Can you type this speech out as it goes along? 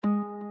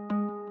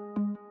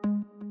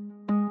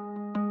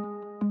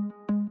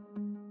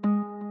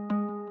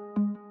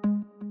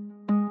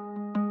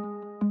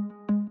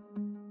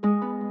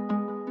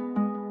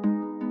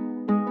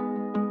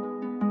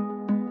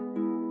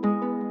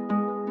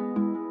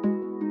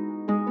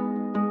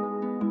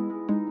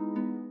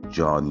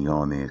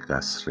جانیان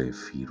قصر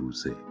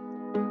فیروزه.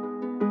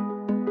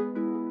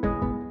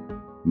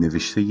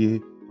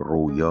 نوشته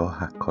رویا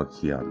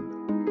حکاکیان،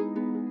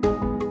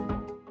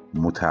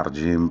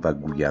 مترجم و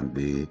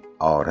گوینده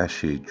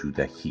آرش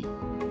جودکی.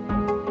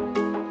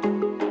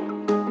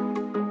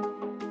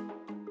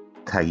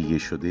 تهیه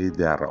شده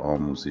در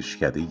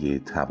آموزشکده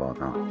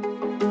توانا.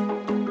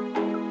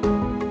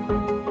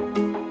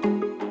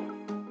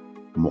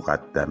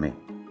 مقدمه.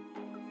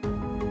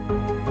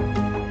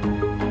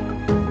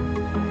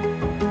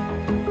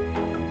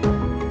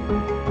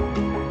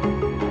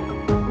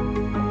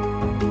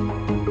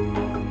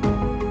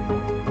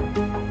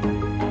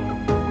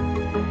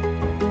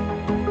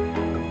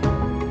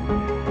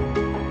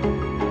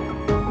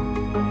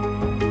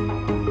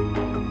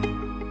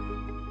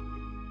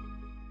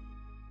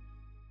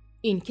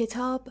 این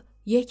کتاب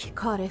یک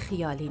کار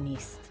خیالی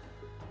نیست.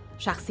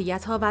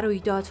 شخصیت‌ها و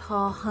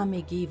رویدادها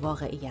همگی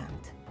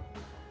واقعی‌اند.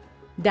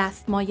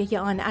 دستمایه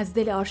آن از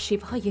دل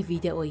آرشیوهای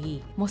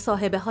ویدئویی،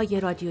 مصاحبه‌های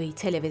رادیویی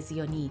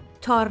تلویزیونی،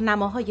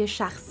 تارنماهای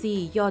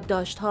شخصی،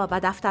 یادداشت‌ها و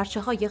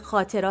دفترچه‌های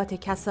خاطرات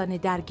کسان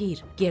درگیر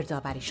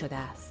گردآوری شده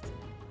است.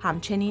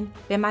 همچنین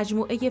به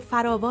مجموعه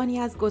فراوانی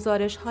از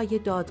گزارش‌های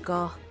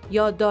دادگاه،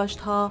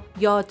 یادداشت‌ها،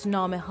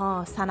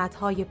 یادنامه‌ها،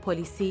 سندهای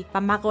پلیسی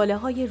و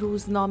مقاله‌های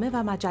روزنامه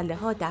و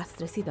مجله‌ها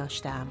دسترسی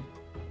داشتم.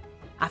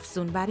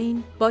 افزون بر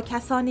این، با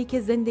کسانی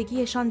که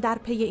زندگیشان در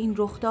پی این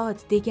رخداد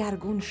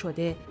دگرگون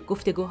شده،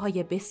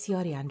 گفتگوهای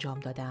بسیاری انجام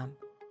دادم.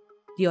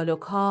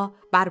 دیالوگ‌ها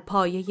بر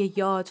پایه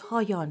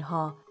یادهای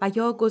آنها و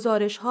یا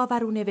گزارش‌ها و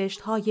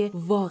رونوشت‌های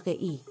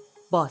واقعی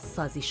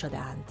بازسازی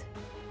شده‌اند.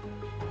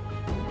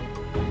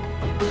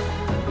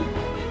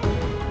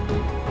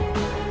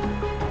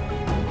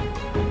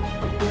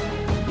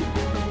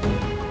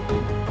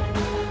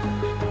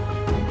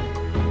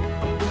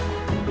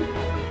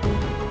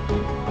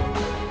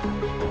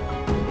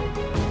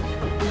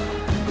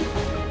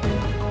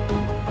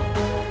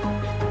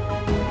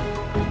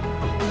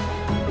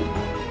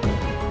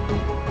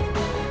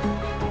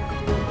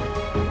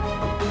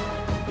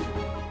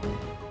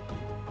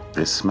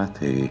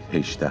 قسمت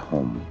 18.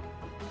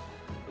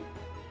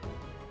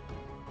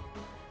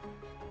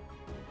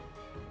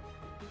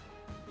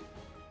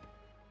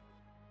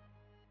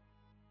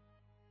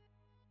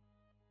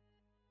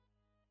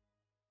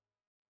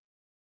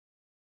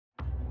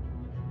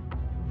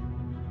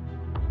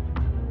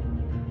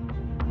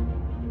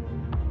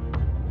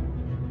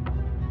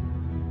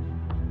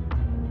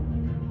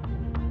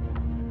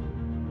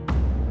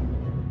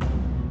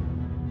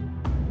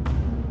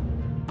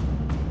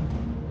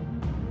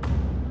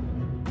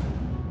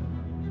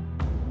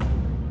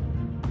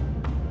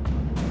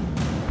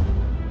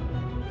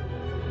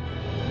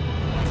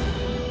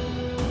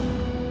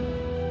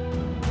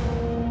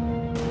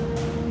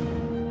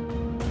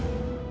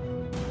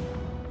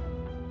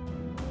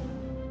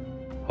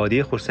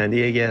 هادی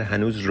خرسندی اگر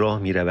هنوز راه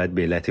می رود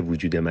به علت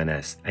وجود من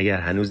است. اگر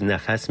هنوز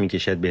نفس می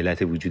کشد به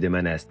علت وجود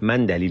من است.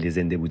 من دلیل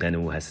زنده بودن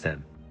او هستم.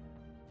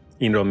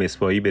 این را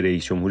مصباحی به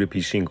رئیس جمهور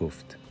پیشین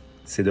گفت.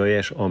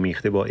 صدایش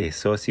آمیخته با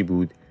احساسی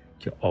بود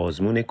که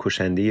آزمون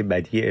کشنده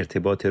بدی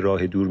ارتباط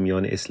راه دور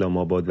میان اسلام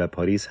آباد و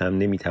پاریس هم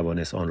نمی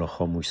توانست آن را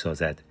خاموش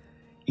سازد.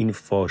 این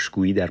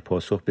فاشگویی در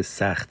پاسخ به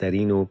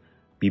سخت‌ترین و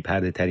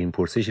بی‌پرده ترین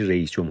پرسش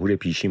رئیس جمهور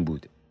پیشین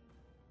بود.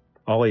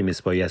 آقای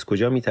مصباحی، از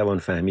کجا میتوان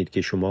فهمید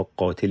که شما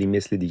قاتلی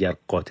مثل دیگر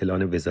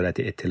قاتلان وزارت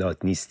اطلاعات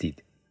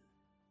نیستید؟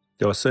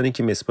 داستانی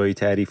که مصباحی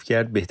تعریف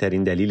کرد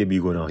بهترین دلیل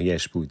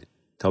بیگناهیش بود.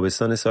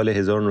 تابستان سال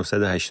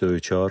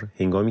 1984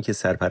 هنگامی که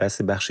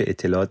سرپرست بخش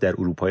اطلاعات در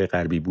اروپای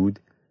غربی بود،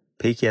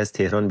 پیکی از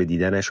تهران به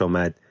دیدنش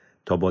آمد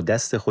تا با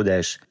دست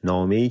خودش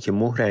نامه‌ای که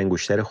مهر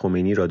انگشتر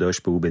خمینی را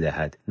داشت به او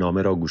بدهد.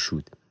 نامه را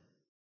گشود.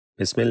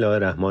 بسم الله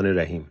الرحمن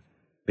الرحیم.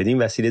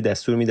 بدین وسیله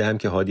دستور می‌دهم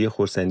که هادی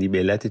خرسندی به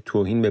علت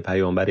توهین به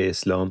پیامبر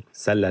اسلام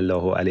صلی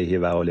الله علیه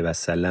و آله و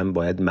سلم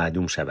باید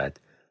معدوم شود.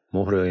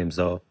 مهر و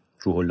امضا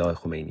روح الله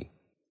خمینی.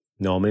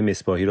 نامه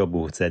مصباحی را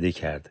بهت زده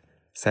کرد.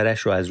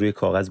 سرش را از روی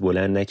کاغذ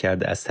بلند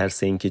نکرد از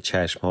ترس اینکه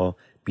چشم‌ها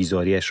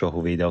بیزاریش را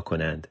هویدا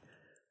کنند.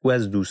 او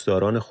از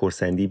دوستداران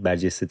خرسندی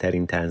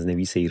برجسته‌ترین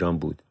طنزنویس ایران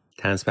بود.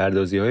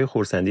 طنزپردازی‌های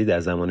خرسندی در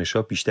زمان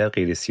شاه بیشتر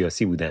غیر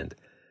سیاسی بودند،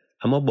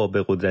 اما با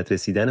به قدرت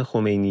رسیدن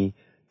خمینی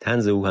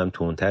طنز او هم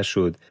تندتر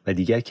شد و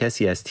دیگر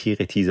کسی از تیغ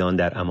تیزان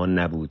در امان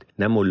نبود،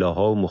 نه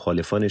ملاها و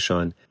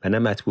مخالفانشان و نه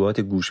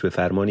مطبوعات گوش به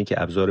فرمانی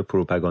که ابزار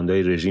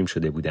پروپاگاندای رژیم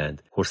شده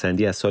بودند.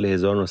 خرسندی از سال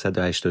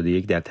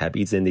 1981 در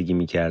تبعید زندگی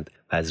می‌کرد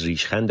و از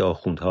ریشخند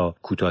آخوندها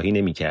کوتاهی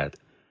نمی‌کرد.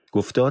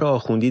 گفتار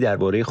آخوندی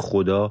درباره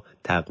خدا،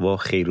 تقوا،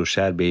 خیر و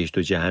شر، بهشت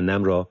و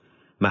جهنم را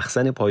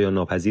مخزن پایان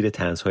ناپذیر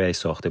طنزهایش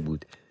ساخته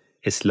بود.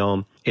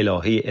 اسلام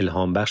الهه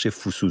الهام بخش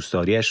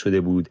فسوسداریش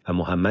شده بود و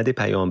محمد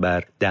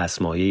پیامبر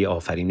دستمایه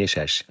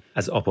آفرینشش.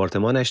 از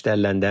آپارتمانش در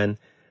لندن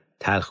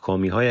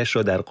تلخکامی‌هایش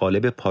را در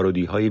قالب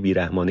پارودی‌های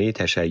بیرحمانه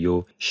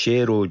تشیع،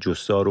 شعر و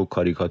جستار و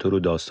کاریکاتور و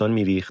داستان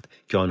می‌ریخت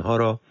که آنها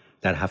را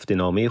در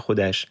هفته‌نامه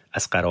خودش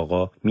از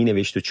قراقا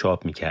می‌نوشت و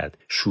چاپ می‌کرد.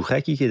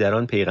 شوخکی که در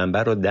آن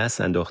پیغمبر را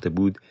دست انداخته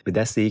بود به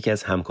دست یکی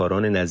از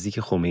همکاران نزدیک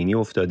خمینی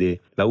افتاده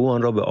و او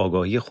آن را به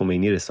آگاهی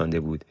خمینی رسانده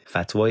بود.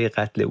 فتوای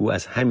قتل او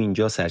از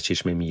همینجا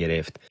سرچشمه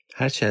می‌گرفت.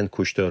 هرچند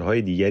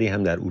کشتارهای دیگری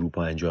هم در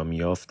اروپا انجام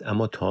می‌یافت،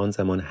 اما تا آن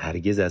زمان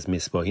هرگز از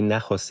مصباحی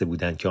نخواسته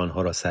بودند که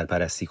آنها را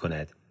سرپرستی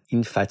کند.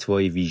 این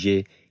فتوای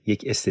ویژه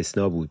یک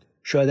استثناء بود.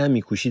 شاید هم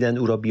می‌کوشیدند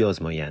او را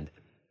بیازمایند.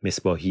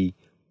 مصباحی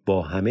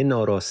با همه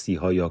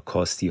ناراستی‌ها یا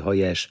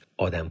کاستی‌هایش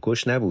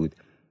آدمکش نبود.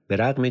 به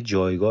رغم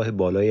جایگاه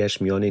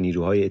بالایش میان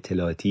نیروهای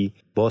اطلاعاتی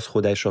باز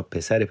خودش را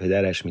پسر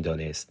پدرش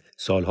می‌دانست.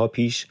 سالها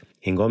پیش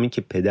هنگامی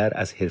که پدر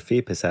از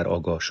حرفه پسر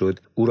آگاه شد،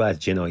 او را از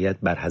جنایت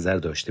برحذر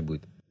داشته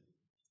بود.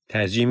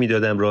 ترجیح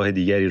می‌دادم راه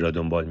دیگری را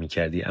دنبال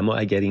می‌کردی، اما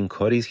اگر این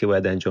کاری است که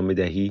باید انجام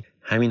بدهی،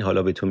 همین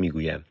حالا به تو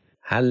می‌گویم.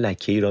 هر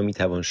لکه‌ای را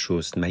می‌توان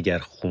شست مگر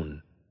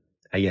خون.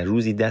 اگر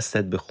روزی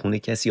دستت به خون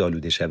کسی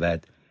آلوده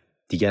شود،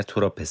 دیگر تو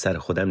را پسر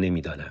خودم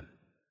نمی‌دانم.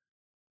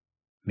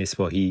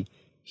 مصباحی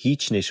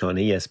هیچ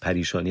نشانه‌ای از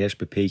پریشانیش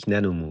به پیک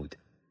ننمود.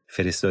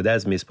 فرستاده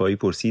از مصباحی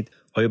پرسید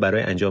آیا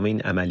برای انجام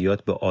این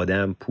عملیات به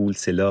آدم، پول،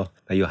 سلاح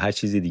و یا هر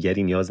چیز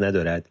دیگری نیاز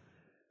ندارد؟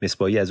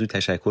 مصباحی از او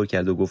تشکر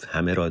کرد و گفت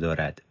همه را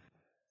دارد.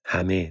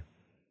 همه.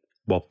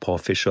 با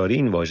پافشاری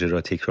این واژه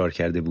را تکرار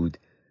کرده بود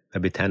و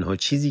به تنها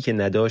چیزی که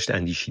نداشت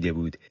اندیشیده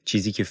بود،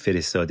 چیزی که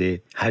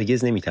فرستاده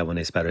هرگز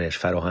نمی‌توانست برایش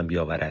فراهم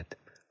بیاورد.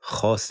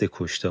 خواست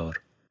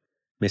کشتار.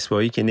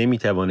 مصباحی که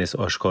نمی‌توانست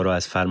آشکارا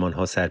از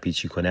فرمانها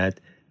سرپیچی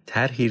کند،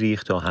 طرحی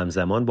ریخت تا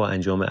همزمان با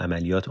انجام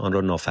عملیات آن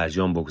را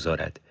نافرجام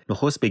بگذارد.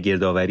 نخست به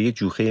گردآوری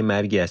جوخه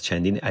مرگی از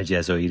چندین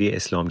الجزایری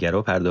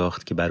اسلامگرا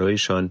پرداخت که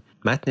برایشان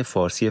متن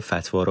فارسی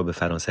فتوا را به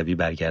فرانسوی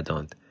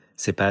برگرداند.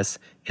 سپس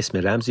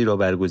اسم رمزی را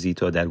برگزید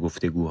تا در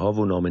گفتگوها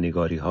و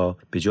نامه‌نگاری‌ها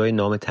به جای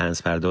نام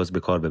طنزپرداز به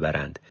کار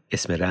ببرند.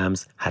 اسم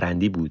رمز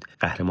هرندی بود،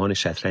 قهرمان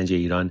شطرنج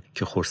ایران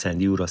که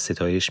خرسندی او را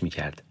ستایش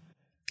می‌کرد.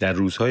 در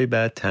روزهای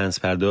بعد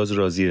طنزپرداز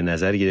را زیر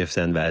نظر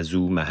گرفتند و از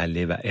او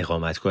محله و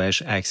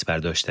اقامتگاهش عکس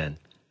برداشتند.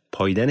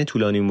 پاییدن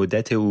طولانی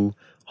مدت او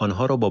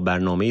آنها را با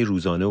برنامه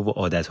روزانه و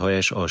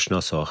عادتهایش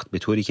آشنا ساخت، به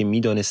طوری که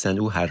می‌دانستند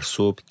او هر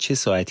صبح چه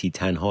ساعتی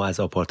تنها از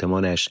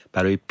آپارتمانش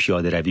برای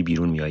پیاده روی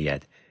بیرون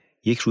می‌آید.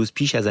 یک روز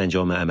پیش از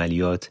انجام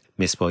عملیات،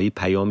 مصباحی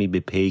پیامی به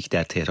پیک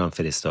در تهران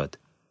فرستاد.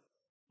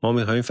 ما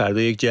می‌خواهیم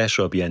فردا یک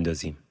جشن را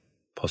بیاندازیم.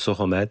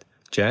 پاسخ آمد: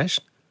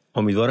 جشن؟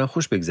 امیدوارم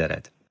خوش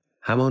بگذرد.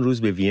 همان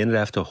روز به وین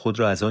رفت تا خود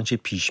را از آنچه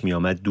پیش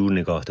می‌آمد دور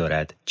نگاه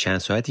دارد. چند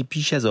ساعتی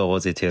پیش از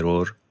آغاز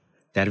ترور،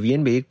 در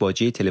وین به یک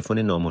باجه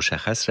تلفن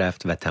نامشخص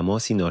رفت و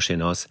تماسی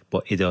ناشناس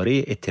با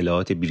اداره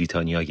اطلاعات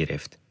بریتانیا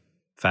گرفت.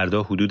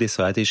 فردا حدود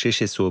ساعت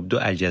 6 صبح 2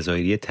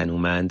 الجزایری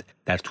تنومند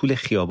در طول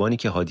خیابانی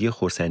که هادی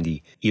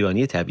خرسندی،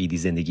 ایرانی تبعیدی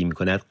زندگی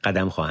می‌کند،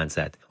 قدم خواهند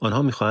زد.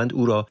 آنها می‌خواهند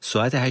او را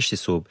ساعت 8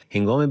 صبح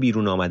هنگام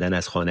بیرون آمدن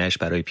از خانه‌اش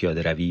برای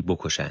پیاده روی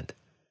بکشند.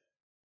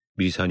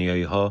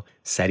 بریتانیایی‌ها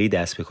سریع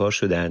دست به کار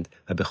شدند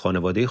و به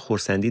خانواده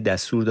خرسندی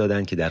دستور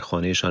دادند که در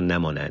خانه‌شان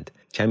نمانند.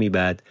 کمی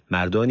بعد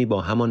مردانی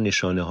با همان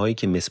نشانه‌هایی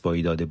که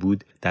مصباحی داده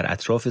بود در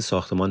اطراف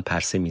ساختمان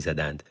پرسه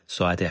می‌زدند.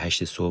 ساعت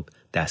 8 صبح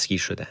دستگیر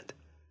شدند.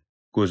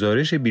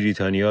 گزارش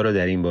بریتانیا را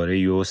در این باره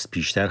یوست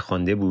پیشتر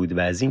خوانده بود و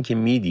از اینکه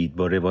میدید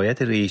با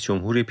روایت رئیس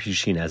جمهور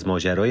پیشین از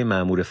ماجرای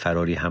مأمور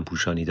فراری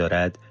همپوشانی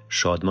دارد،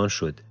 شادمان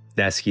شد.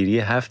 دستگیری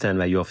 7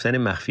 تن و یافتن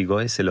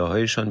مخفیگاه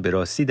سلاح‌هایشان به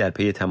راستی در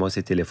پی تماس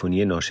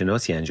تلفنی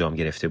ناشناسی انجام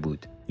گرفته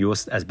بود.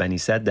 یوست از بنی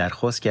صدر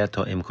درخواست کرد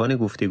تا امکان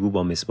گفتگو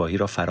با مصباحی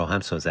را فراهم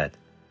سازد.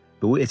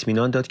 به او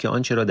اطمینان داد که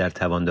آنچه را در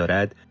توان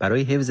دارد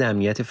برای حفظ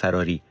امنیت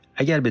فراری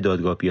اگر به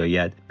دادگاه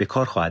بیاید به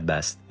کار خواهد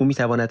بست. او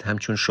میتواند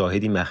همچون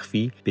شاهدی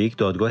مخفی به یک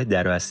دادگاه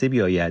دربسته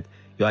بیاید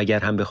یا اگر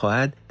هم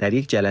بخواهد در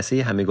یک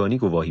جلسه همگانی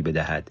گواهی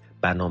بدهد.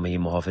 برنامه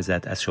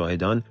محافظت از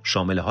شاهدان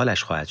شامل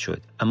حالش خواهد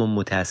شد، اما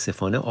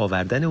متاسفانه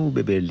آوردن او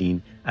به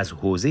برلین از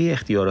حوزه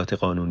اختیارات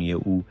قانونی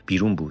او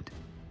بیرون بود.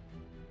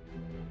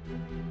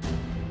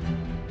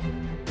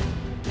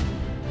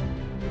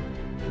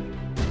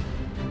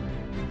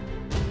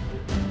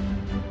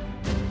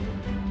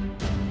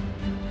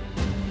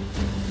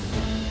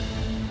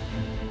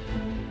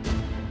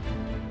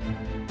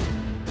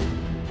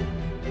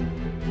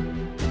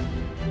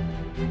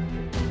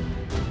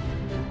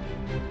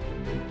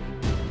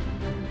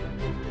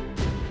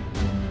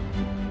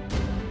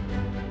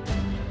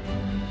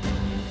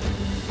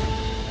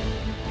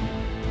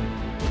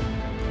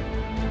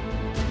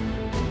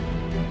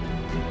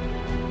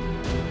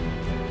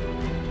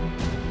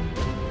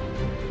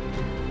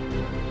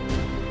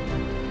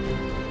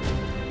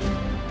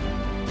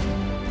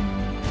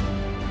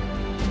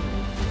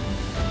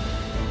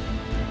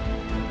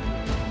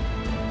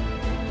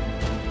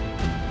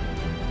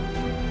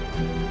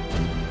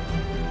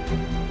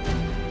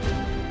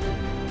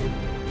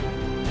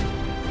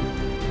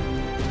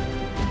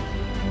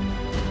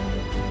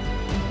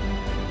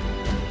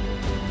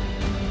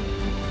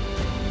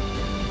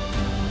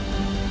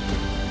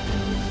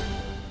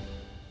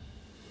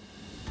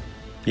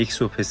 یک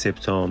صبح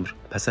سپتامبر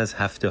پس از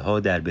هفته‌ها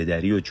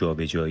دربدری و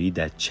جابجایی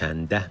در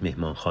چند ده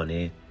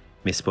مهمانخانه،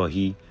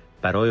 مصباحی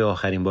برای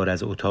آخرین بار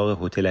از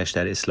اتاق هتلش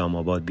در اسلام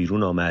آباد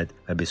بیرون آمد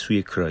و به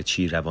سوی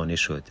کراچی روانه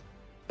شد.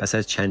 پس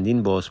از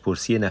چندین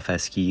بازپرسی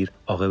نفسگیر،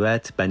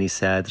 عاقبت بنی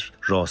صدر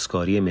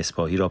راستگاری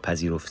مصباحی را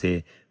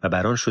پذیرفته و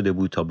بران شده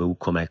بود تا به او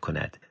کمک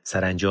کند.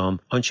 سرانجام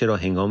آنچه را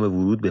هنگام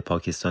ورود به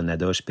پاکستان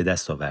نداشت به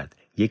دست آورد: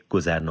 یک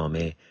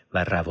گذرنامه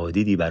و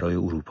روادیدی برای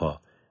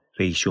اروپا.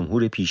 رئیس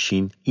جمهور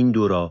پیشین این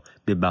دو را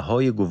به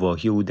بهای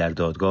گواهی او در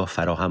دادگاه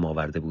فراهم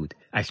آورده بود.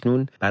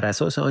 اکنون بر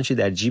اساس آنچه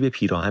در جیب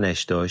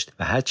پیراهنش داشت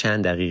و هر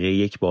چند دقیقه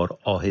یک بار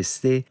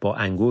آهسته با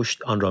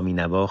انگشت آن را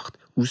می‌نواخت،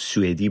 او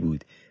سوئدی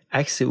بود.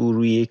 عکس او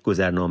روی یک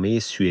گذرنامه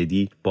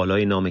سوئدی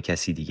بالای نام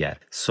کسی دیگر.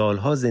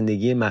 سالها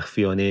زندگی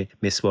مخفیانه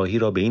مصباحی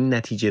را به این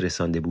نتیجه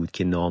رسانده بود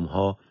که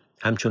نامها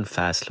همچون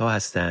فصلها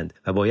هستند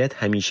و باید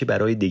همیشه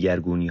برای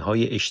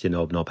دگرگونی‌های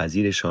اجتناب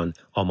ناپذیرشان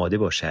آماده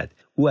باشد.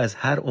 او از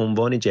هر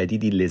عنوان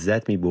جدیدی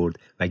لذت می‌برد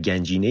و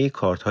گنجینه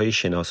کارت‌های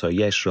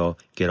شناسایی‌اش را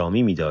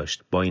گرامی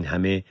می‌داشت. با این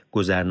همه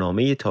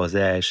گذرنامه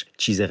تازه‌اش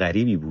چیز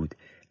غریبی بود.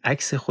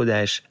 عکس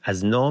خودش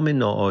از نام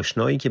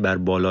ناآشنایی که بر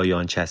بالای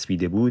آن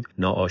چسبیده بود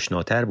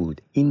ناآشناتر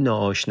بود. این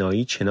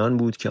ناآشنایی چنان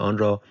بود که آن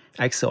را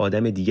عکس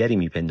آدم دیگری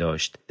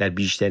میپنداشت. در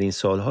بیشترین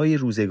سالهای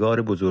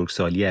روزگار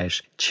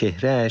بزرگسالیش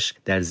چهرهش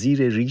در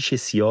زیر ریش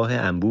سیاه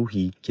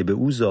انبوهی که به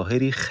او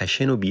ظاهری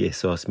خشن و بی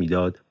احساس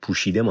میداد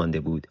پوشیده مانده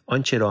بود.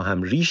 آنچه را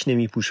هم ریش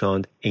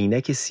نمیپوشاند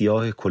عینک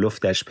سیاه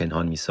کلفتش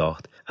پنهان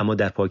میساخت. اما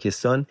در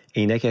پاکستان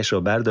عینکش را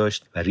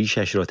برداشت و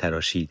ریشش را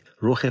تراشید.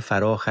 رخ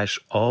فراخش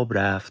آب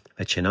رفت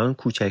و چنان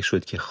کوچک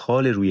شد که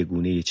خال روی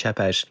گونه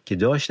چپش که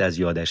داشت از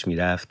یادش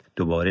میرفت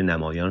دوباره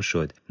نمایان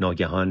شد.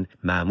 ناگهان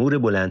مأمور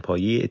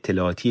بلندپایه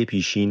اطلاعاتی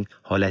پیشین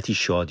حالتی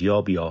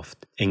شادیاب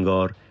یافت.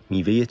 انگار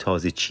میوه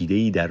تازه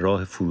چیده‌ای در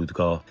راه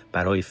فرودگاه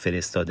برای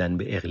فرستادن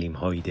به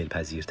اقلیم‌های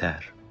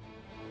دلپذیرتر.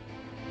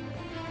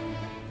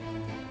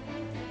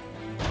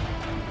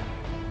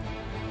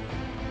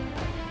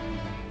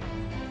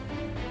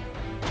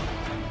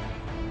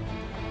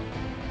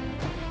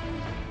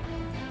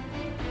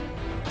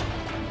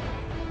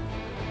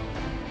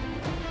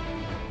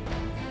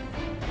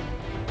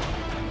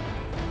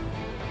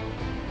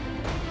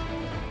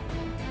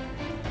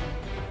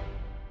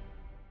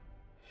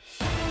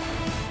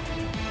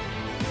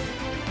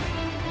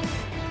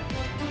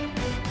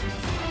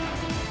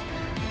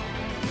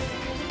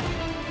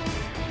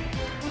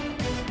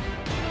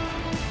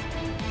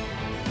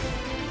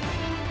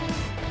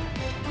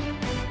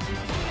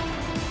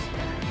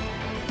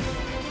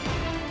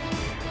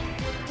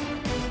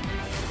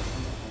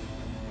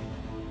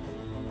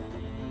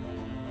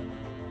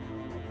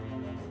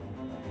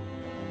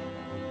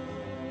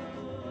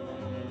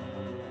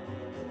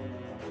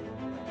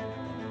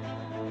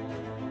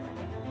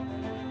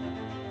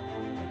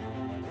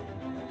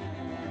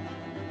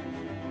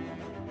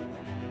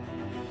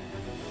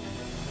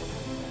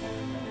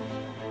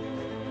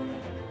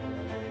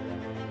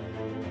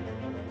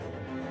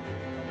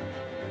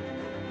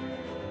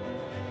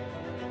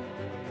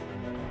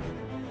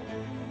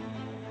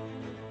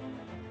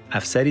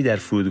 افسری در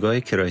فرودگاه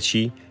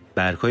کراچی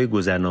برگ‌های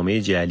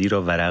گذرنامه جعلی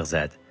را ورق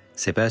زد.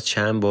 سپس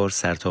چند بار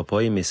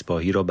سرتاپای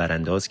مصباحی را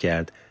برانداز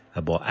کرد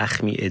و با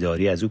اخمی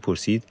اداری از او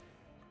پرسید: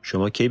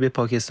 شما کی به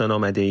پاکستان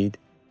آمده اید؟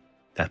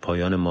 در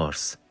پایان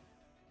مارس.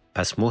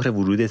 پس مهر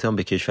ورودتان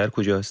به کشور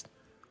کجاست؟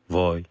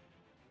 وای،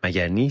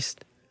 مگر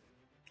نیست؟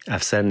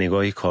 افسر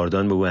نگاهی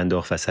کاردان به او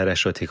انداخت و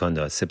سرش را تکان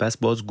داد. سپس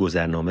باز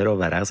گذرنامه را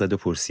ورق زد و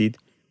پرسید: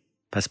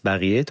 پس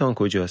بقیه‌تان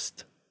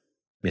کجاست؟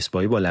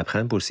 مصباحی با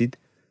لبخند پرسید: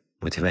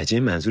 متوجه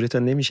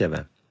منظورتان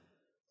نمی‌شوم.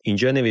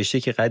 اینجا نوشته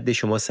که قد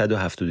شما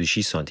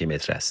 176 سانتی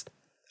متر است.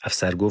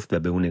 افسر گفت و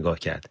به او نگاه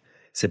کرد.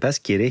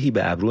 سپس گرهی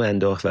به ابرو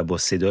انداخت و با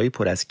صدایی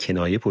پر از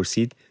کنایه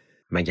پرسید: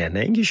 مگر نه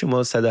اینکه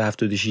شما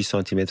 176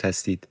 سانتی متر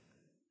هستید؟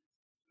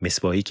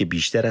 مصباحی که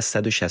بیشتر از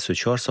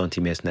 164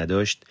 سانتی متر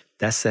نداشت،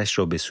 دستش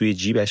را به سوی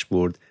جیبش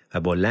برد و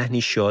با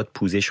لحنی شاد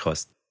پوزش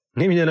خواست.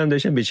 نمیدانم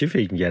داشتم به چه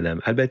فکر می‌کردم.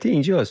 البته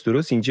اینجاست،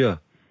 درست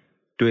اینجا.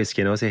 2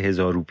 اسکناس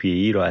 1000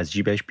 روپیه‌ای را از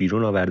جیبش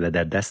بیرون آورد و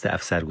در دست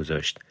افسر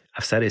گذاشت.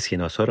 افسر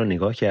اسکناس‌ها را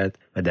نگاه کرد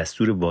و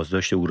دستور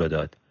بازداشت او را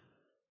داد.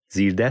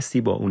 زیر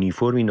دستی با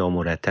اونیفرمی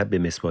نامرتب به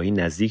مصباحی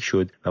نزدیک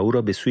شد و او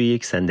را به سوی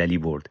یک صندلی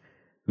برد.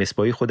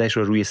 مصباحی خودش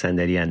را روی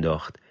صندلی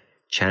انداخت.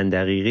 چند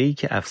دقیقه‌ای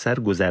که افسر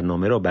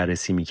گذرنامه را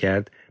بررسی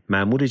می‌کرد،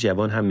 مأمور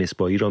جوان هم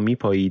مصباحی را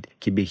می‌پایید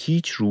که به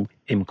هیچ رو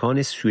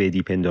امکان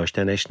سوئدی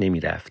پنداشتنش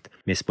نمی‌رفت.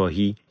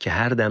 مصباحی که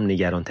هر دم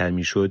نگران‌تر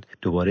می‌شد،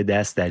 دوباره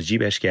دست در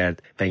جیبش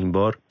کرد و این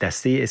بار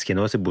دسته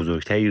اسکناس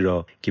بزرگتری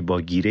را که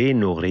با گیره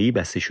نقره‌ای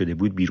بسته شده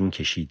بود بیرون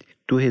کشید.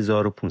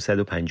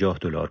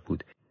 $2550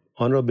 بود.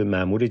 آن را به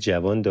مأمور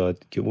جوان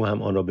داد که او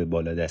هم آن را به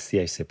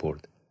بالادستی‌اش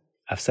سپرد.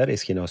 افسر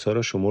اسکناس‌ها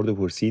را شمرد و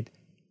پرسید: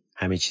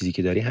 همه چیزی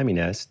که داری همین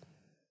است؟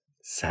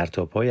 سر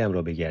تا پایم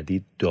را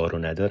بگردید، دار و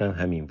ندارم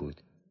همین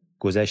بود.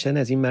 گذشتن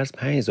از این مرز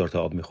 5000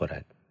 تا آب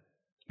می‌خورد.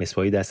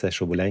 مصباحی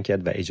دستش را بلند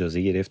کرد و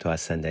اجازه گرفت تا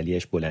از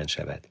صندلی‌اش بلند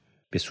شود.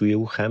 به سوی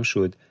او خم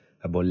شد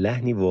و با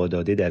لحنی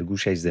واداده در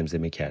گوشش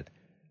زمزمه کرد: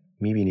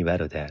 می‌بینی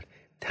برادر،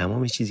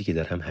 تمام چیزی که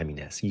دارم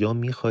همین است. یا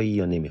می‌خوایی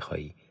یا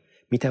نمی‌خوایی.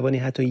 می‌توانی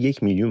حتی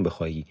 1 میلیون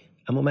بخواهی،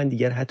 اما من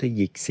دیگر حتی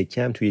یک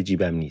سکه هم توی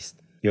جیبم نیست.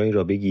 یا این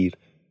را بگیر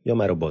یا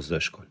مرا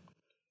بازداشت کن.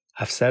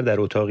 افسر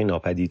در اتاقی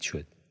ناپدید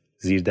شد.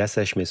 زیر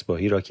دستش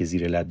مصباحی را که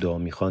زیر لب دعا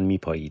می‌خواند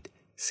میپایید.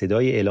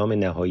 صدای اعلام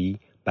نهایی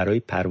برای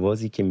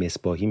پروازی که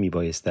مصباحی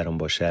میبایست در آن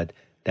باشد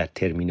در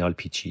ترمینال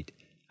پیچید.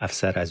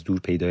 افسر از دور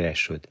پیدایش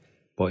شد.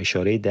 با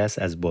اشاره دست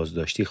از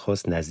بازداشتی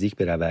خواست نزدیک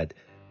برود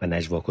و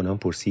نجواکنان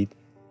پرسید: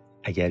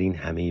 اگر این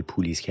همه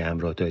پولی است که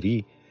همراه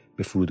داری،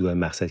 به فرودگاه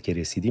مقصد که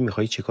رسیدی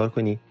می‌خوای چه کار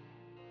کنی؟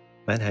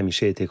 من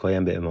همیشه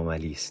اتکایم به امام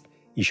علی است.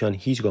 ایشان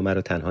هیچگاه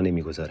مرا تنها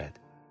نمی‌گذارد.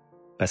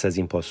 پس از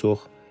این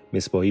پاسخ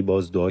مصباحی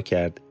باز دعا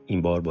کرد،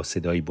 این بار با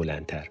صدایی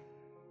بلندتر.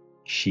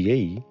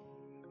 شیعه‌ای؟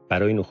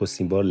 برای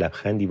نخستین بار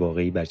لبخندی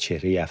واقعی بر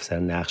چهره افسر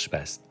نقش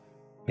بست.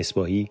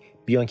 مصباحی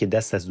بیان که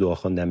دست از دعا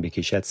خواندن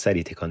بکشد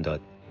سری تکان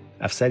داد.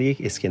 افسر یک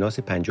اسکناس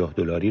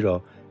 $50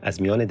 را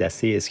از میان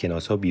دسته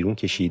اسکناس‌ها بیرون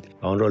کشید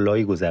و آن را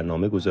لای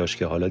گذرنامه گذاشت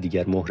که حالا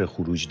دیگر مهر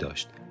خروج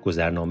داشت.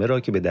 گذرنامه را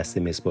که به دست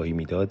مصباحی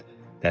میداد،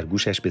 در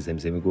گوشش به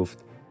زمزمه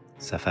گفت: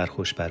 سفر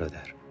خوش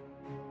برادر.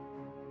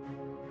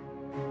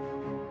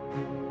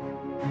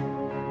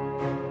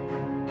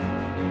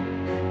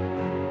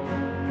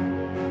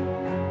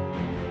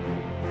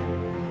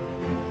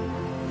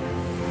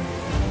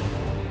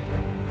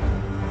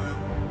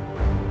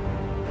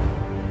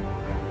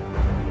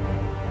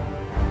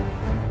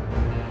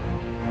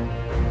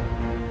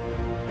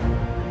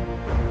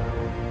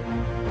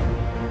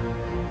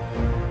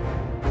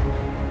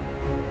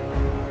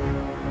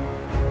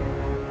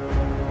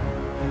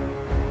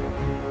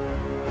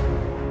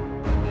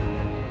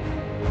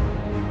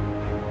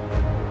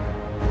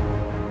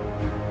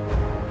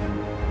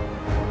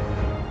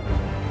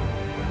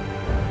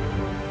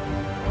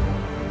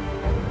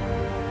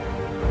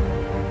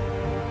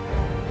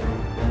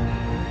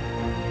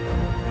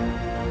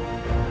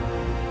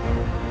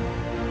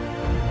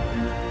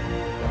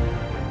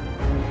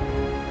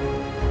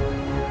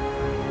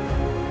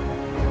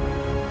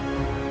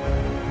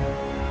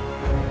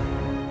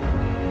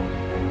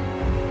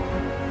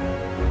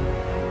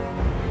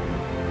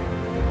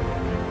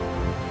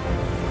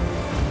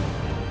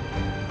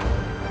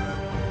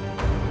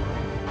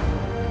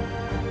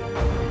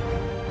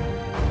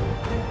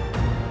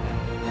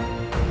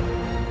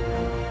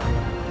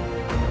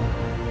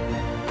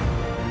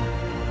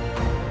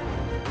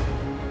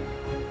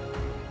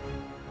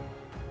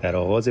 در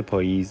آغاز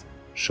پاییز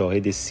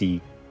شاهد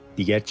سی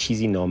دیگر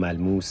چیزی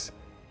ناملموس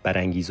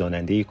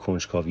برانگیزاننده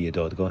کنجکاوی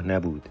دادگاه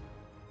نبود.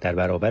 در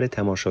برابر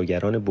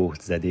تماشاگران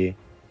بهت زده،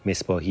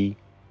 مصباحی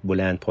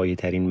بلند پایه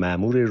ترین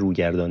مأمور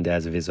روگردانده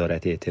از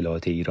وزارت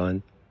اطلاعات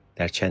ایران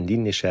در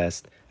چندین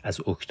نشست از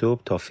اکتبر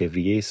تا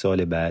فوریه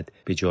سال بعد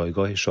به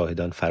جایگاه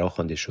شاهدان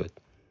فراخوانده شد.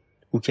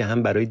 او که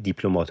هم برای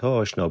دیپلمات‌ها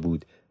آشنا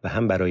بود و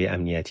هم برای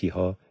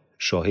امنیتی‌ها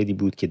شاهدی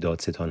بود که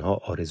دادستان‌ها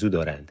آرزو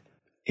دارند.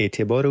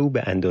 اعتبار او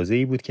به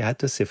اندازه‌ای بود که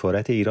حتی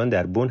سفارت ایران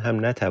در بن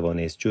هم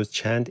نتوانست جز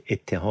چند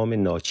اتهام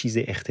ناچیز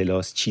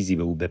اختلاس چیزی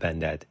به او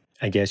ببندد.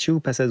 اگرچه او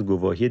پس از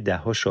گواهی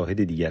 10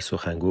 شاهد دیگر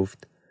سخن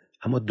گفت،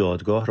 اما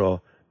دادگاه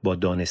را با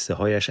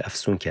دانسته‌هایش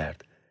افسون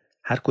کرد.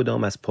 هر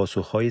کدام از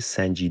پاسخهای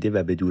سنجیده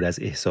و بدور از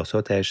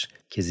احساساتش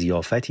که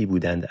ضیافتی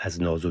بودند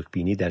از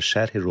نازکبینی در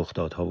شرح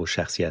رخدادها و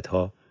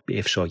شخصیت‌ها، به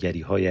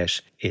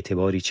افشاگری‌هایش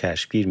اعتباری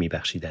چشمگیر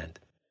می‌بخشیدند.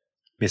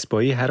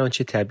 مصباحی هر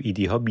آنچه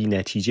تبعیدی‌ها بی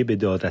نتیجه به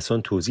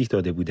دادرسان توضیح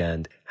داده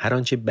بودند، هر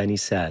آنچه بنی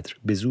صدر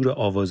به زور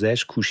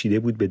آوازش کوشیده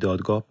بود به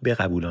دادگاه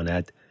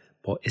بقبولاند،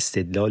 با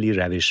استدلالی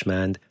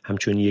روشمند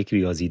همچون یک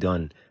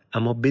ریاضیدان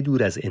اما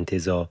بدور از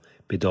انتزاع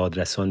به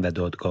دادرسان و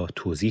دادگاه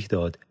توضیح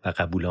داد و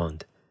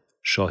قبولاند.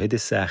 شاهد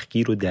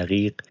سختگیر و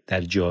دقیق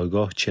در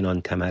جایگاه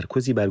چنان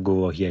تمرکزی بر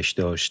گواهیش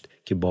داشت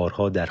که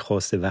بارها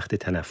درخواست وقت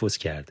تنفس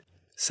کرد.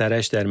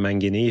 سرش در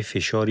منگنه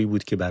فشاری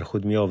بود که بر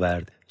خود می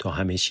آورد تا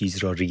همه چیز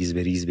را ریز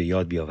به ریز به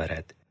یاد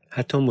بیاورد.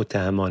 حتی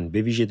متهمان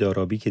به ویژه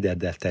دارابی که در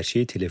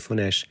دفترچه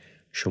تلفنش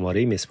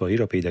شماره مصباحی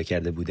را پیدا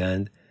کرده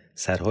بودند،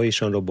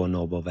 سرهایشان را با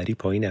ناباوری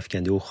پایین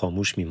افکنده و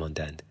خاموش می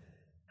ماندند.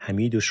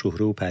 حمید و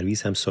شهره و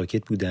پرویز هم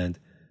ساکت بودند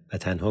و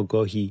تنها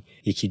گاهی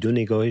یکی دو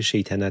نگاه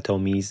شیطنت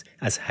آمیز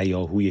از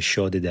هیاهوی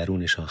شاد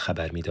درونشان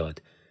خبر می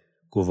داد.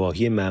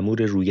 گواهی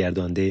مأمور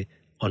روگردانده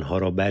آنها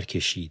را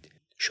برکشید.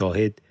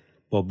 شاهد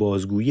با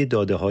بازگویی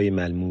داده‌های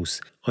ملموس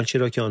آنچه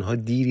را که آنها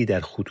دیری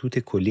در خطوط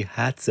کلی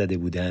حدس زده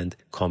بودند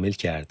کامل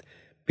کرد.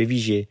 به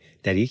ویژه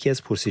در یکی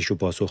از پرسش و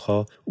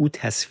پاسخ‌ها او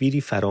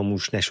تصویری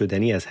فراموش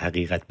نشدنی از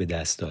حقیقت به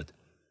دست داد.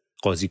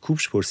 قاضی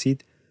کوبش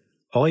پرسید: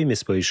 آقای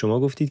مصباحی، شما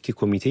گفتید که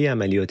کمیته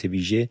عملیات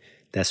ویژه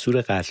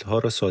دستور قتل‌ها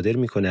را صادر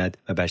می‌کند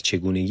و بر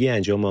چگونگی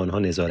انجام آنها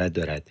نظارت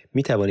دارد.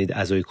 می‌توانید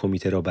اعضای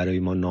کمیته را برای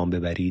ما نام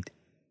ببرید؟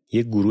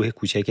 یک گروه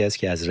کوچک است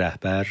که از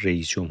رهبر،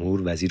 رئیس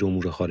جمهور، وزیر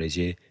امور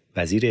خارجه،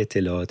 وزیر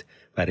اطلاعات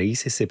و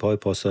رئیس سپاه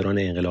پاسداران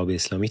انقلاب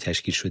اسلامی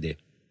تشکیل شده.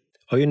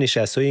 آیا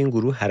نشست‌های این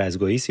گروه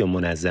هرزگاهی است یا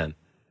منظم؟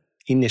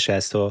 این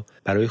نشست‌ها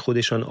برای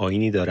خودشان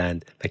آیینی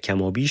دارند و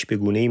کمابیش به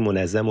گونه‌ای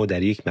منظم و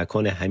در یک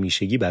مکان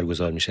همیشگی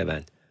برگزار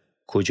می‌شوند.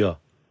 کجا؟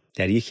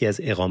 در یکی از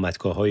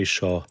اقامتگاه‌های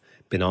شاه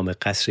به نام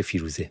قصر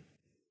فیروزه.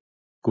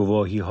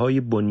 گواهی‌های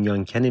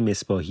بنیانکن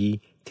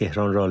مصباحی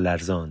تهران را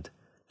لرزاند.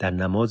 در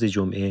نماز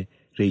جمعه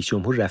رئیس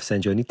جمهور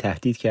رفسنجانی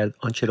تهدید کرد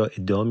آنچه را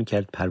ادعا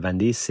می‌کرد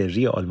پرونده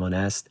سری آلمان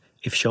است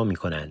افشا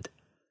می‌کنند.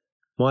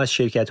 ما از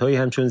شرکت‌هایی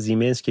همچون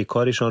زیمنس که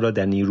کارشان را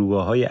در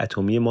نیروگاه‌های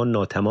اتمی ما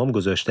ناتمام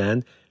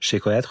گذاشتند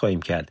شکایت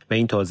خواهیم کرد و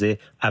این تازه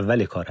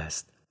اول کار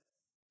است.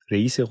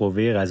 رئیس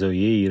قوه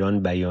قضاییه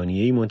ایران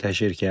بیانیه‌ای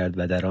منتشر کرد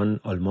و در آن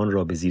آلمان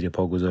را به زیر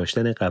پا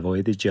گذاشتن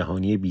قواعد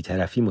جهانی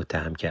بی‌طرفی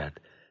متهم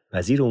کرد.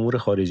 وزیر امور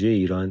خارجه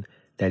ایران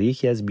در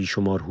یکی از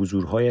بیشمار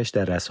حضورهایش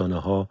در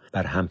رسانه‌ها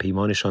بر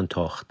همپیمانشان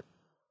تاخت.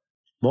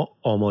 ما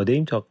آماده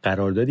ایم تا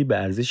قراردادی به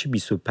ارزش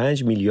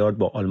 25 میلیارد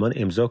با آلمان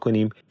امضا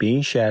کنیم به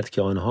این شرط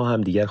که آنها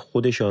هم دیگر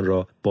خودشان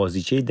را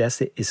بازیچه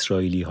دست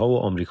اسرائیلی‌ها و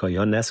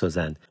آمریکایی‌ها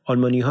نسازند.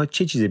 آلمانی‌ها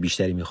چه چیز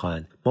بیشتری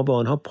می‌خواهند؟ ما به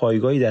آنها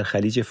پایگاهی در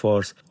خلیج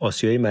فارس،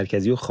 آسیای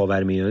مرکزی و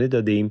خاورمیانه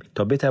داده ایم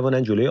تا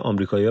بتوانند جلوی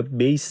آمریکایی‌ها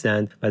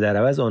بایستند و در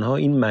عوض آنها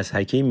این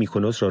مضحکه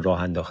میکونوس را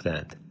راه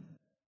انداختند.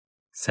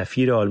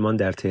 سفیر آلمان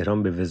در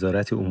تهران به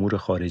وزارت امور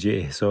خارجه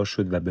احضار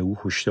شد و به او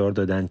هشدار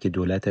دادند که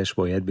دولتش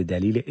باید به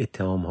دلیل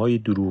اتهام‌های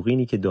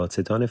دروغینی که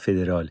دادستان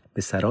فدرال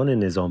به سران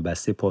نظام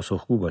بسته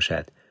پاسخگو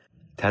باشد.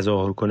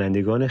 تظاهر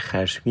کنندگان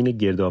خشمگین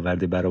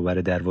گردآورده برابر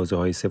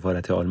دروازه‌های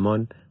سفارت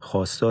آلمان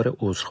خواستار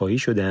عذرخواهی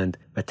شدند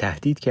و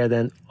تهدید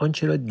کردند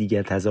آنچه را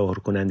دیگر تظاهر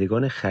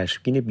کنندگان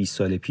خشمگین 20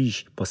 سال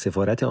پیش با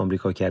سفارت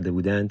آمریکا کرده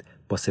بودند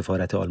با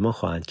سفارت آلمان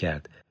خواهند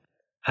کرد.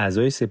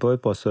 اعضای سپاه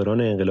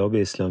پاسداران انقلاب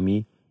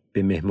اسلامی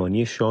به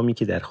مهمانی شامی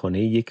که در خانه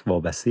یک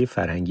وابسته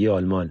فرهنگی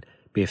آلمان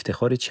به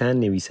افتخار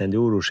چند نویسنده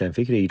و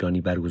روشنفکر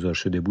ایرانی برگزار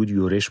شده بود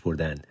یورش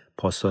بردند.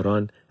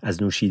 پاسداران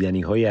از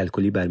نوشیدنی‌های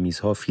الکلی بر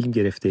میزها فیلم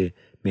گرفته،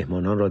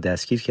 مهمانان را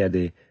دستگیر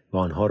کرده و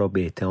آنها را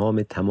به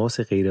اتهام تماس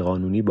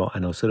غیرقانونی با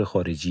عناصر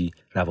خارجی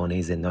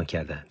روانه زندان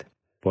کردند.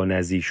 با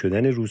نزدیک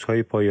شدن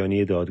روزهای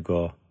پایانی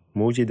دادگاه،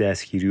 موج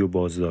دستگیری و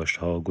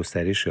بازداشت‌ها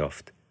گسترش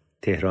یافت.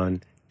 تهران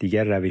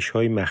دیگر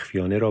روش‌های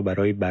مخفیانه را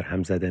برای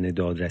برهم زدن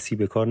دادرسی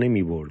به کار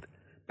نمی‌برد،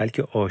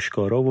 بلکه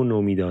آشکارا و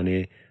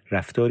نومیدانه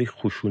رفتاری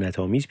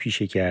خشونت‌آمیز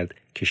پیشه کرد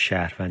که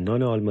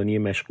شهروندان آلمانی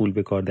مشغول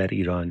به کار در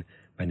ایران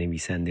و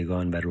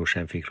نویسندگان و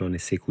روشنفکران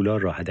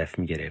سکولار را هدف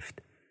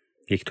می‌گرفت.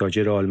 یک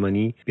تاجر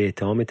آلمانی به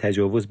اتهام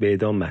تجاوز به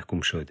اعدام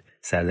محکوم شد.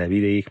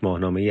 سردبیر یک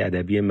ماهنامه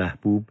ادبی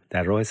محبوب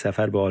در راه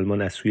سفر به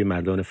آلمان از سوی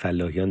مردان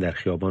فلاحیان در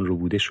خیابان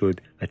ربوده شد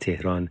و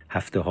تهران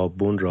هفته‌ها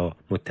بن را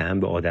متهم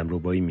به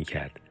آدمربایی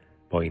می‌کرد.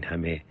 با این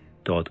همه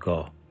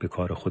دادگاه به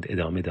کار خود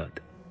ادامه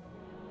داد.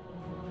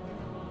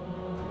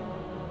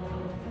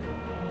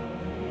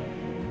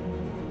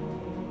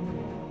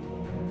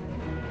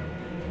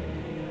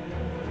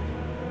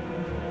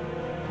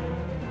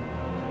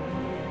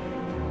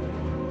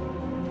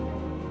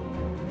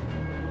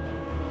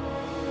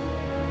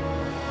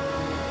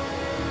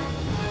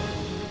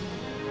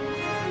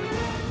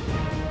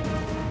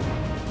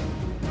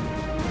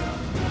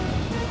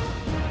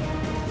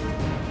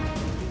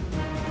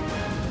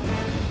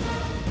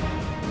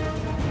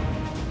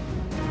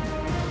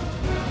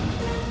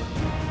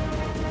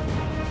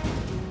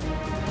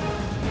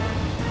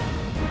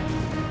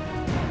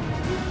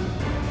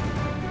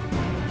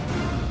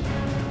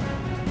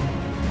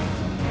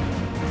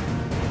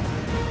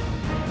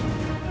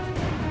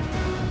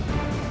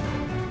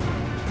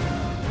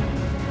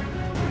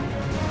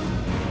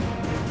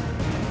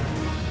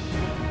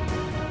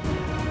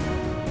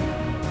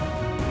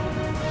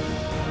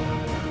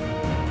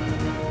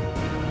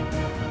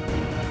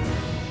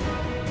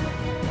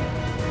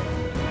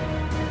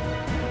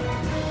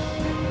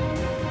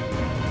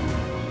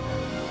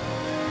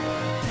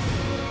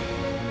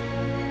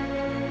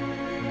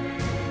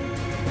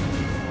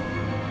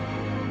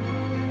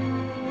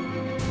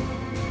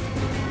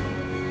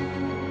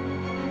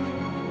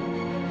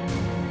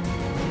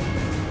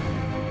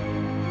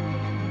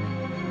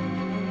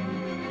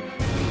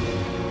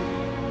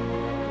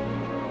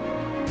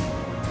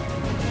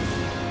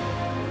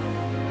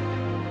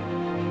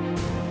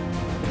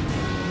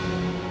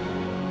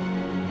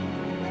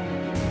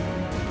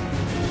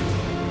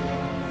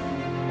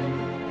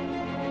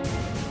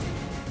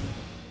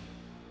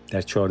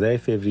 در 14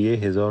 فوریه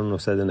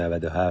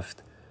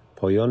 1997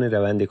 پایان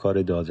روند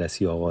کار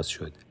دادرسی آغاز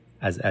شد.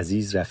 از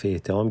عزیز رفع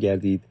اتهام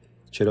گردید،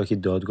 چرا که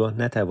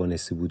دادگاه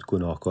نتوانسته بود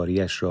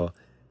گناهکاریش را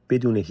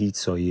بدون هیچ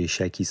سایه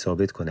شکی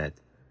ثابت کند.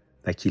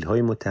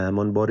 وکیل‌های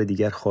متهمان بار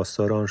دیگر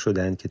خواستار آن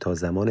شدند که تا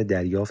زمان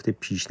دریافت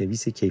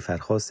پیشنویس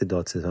کیفرخواست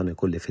دادستان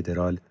کل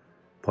فدرال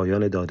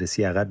پایان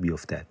دادرسی عقب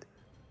بیفتد.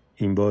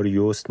 این بار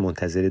یوست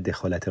منتظر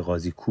دخالت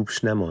قاضی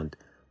کوپش نماند.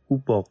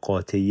 او با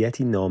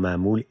قاطعیتی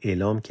نامعمول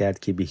اعلام کرد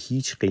که به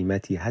هیچ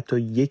قیمتی حتی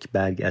یک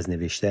برگ از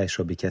نوشته‌اش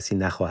را به کسی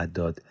نخواهد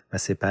داد و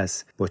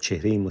سپس با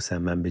چهره‌ای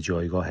مصمم به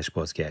جایگاهش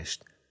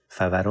بازگشت.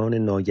 فوران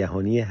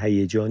ناگهانی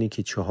هیجانی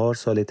که 4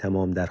 سال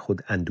تمام در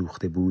خود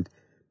اندوخته بود،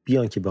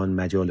 بیان که به آن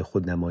مجال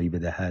خود نمایی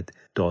بدهد،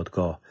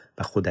 دادگاه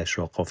و خودش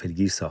را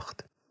غافلگیر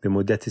ساخت. به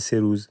مدت 3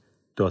 روز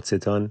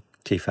دادستان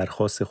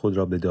کیفرخواست خود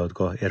را به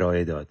دادگاه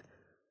ارائه داد.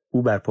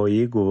 او بر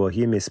پایه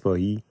گواهی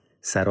مصباحی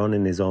سران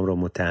نظام را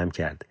متهم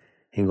کرد.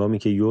 هنگامی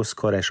که یوست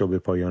کارش را به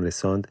پایان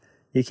رساند،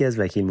 یکی از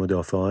وکیل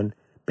مدافعان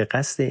به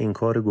قصد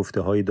انکار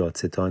گفته‌های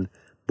دادستان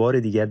بار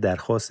دیگر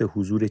درخواست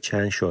حضور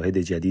چند شاهد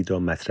جدید را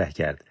مطرح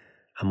کرد،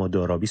 اما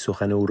دارابی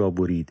سخن او را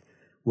برید.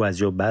 او از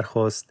جا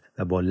برخاست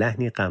و با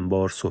لحنی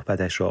غمبار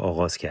صحبتش را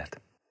آغاز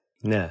کرد.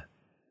 نه،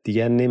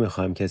 دیگر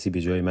نمیخواهم کسی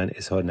به جای من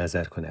اظهار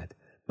نظر کند.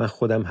 من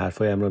خودم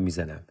حرفایم را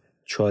میزنم.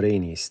 چاره ای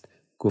نیست.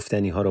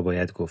 گفتنی ها را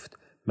باید گفت.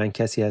 من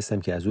کسی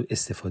هستم که از او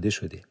استفاده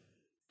شده.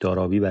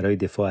 دارابی برای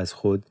دفاع از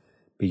خود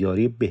به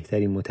یاری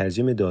بهترین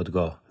مترجم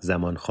دادگاه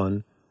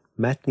زمانخان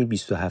متنی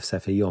 27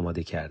 صفحه‌ای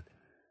آماده کرد.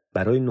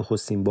 برای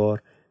نخستین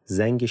بار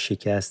زنگ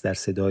شکست در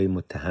صدای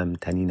متهم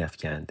طنین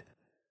افکند.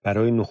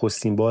 برای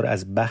نخستین بار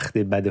از بخت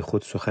بد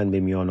خود سخن به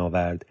میان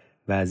آورد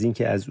و از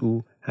اینکه از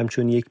او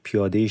همچون یک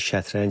پیاده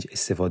شطرنج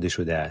استفاده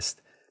شده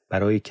است.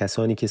 برای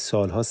کسانی که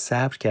سالها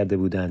صبر کرده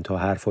بودند تا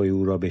حرفای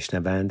او را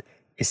بشنوند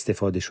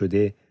استفاده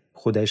شده،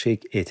 خودش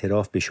یک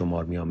اعتراف به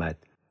شمار می آمد.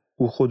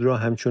 او خود را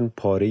همچون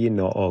پاره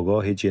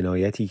ناآگاه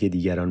جنایتی که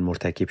دیگران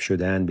مرتکب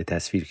شده‌اند به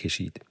تصویر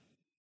کشید.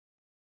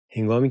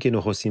 هنگامی که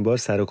نخستین بار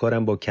سر و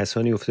کارم با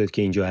کسانی افتاد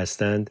که اینجا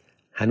هستند،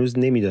 هنوز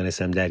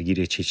نمی‌دانستم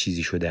درگیر چه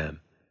چیزی شده‌ام.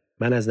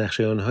 من از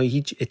نقشه آنها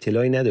هیچ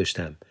اطلاعی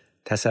نداشتم.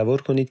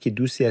 تصور کنید که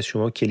دوستی از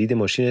شما کلید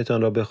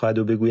ماشینتان را بخواهد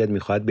و بگوید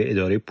می‌خواهد به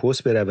اداره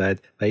پست برود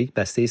و یک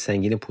بسته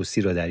سنگین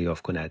پستی را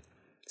دریافت کند.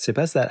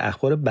 سپس در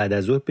اخبار بعد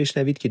از ظهر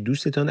بشنوید که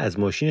دوستتان از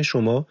ماشین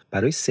شما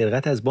برای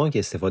سرقت از بانک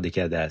استفاده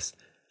کرده است.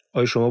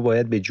 آیا شما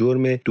باید به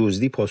جرم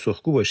دزدی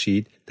پاسخگو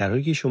باشید در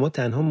حالی که شما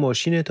تنها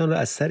ماشینتان را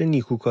از سر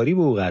نیکوکاری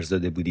به او قرض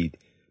داده بودید؟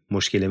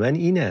 مشکل من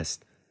این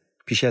است.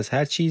 پیش از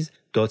هر چیز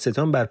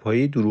دادستان بر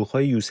پایه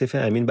دروغ‌های یوسف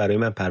امین برای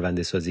من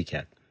پرونده سازی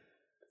کرد.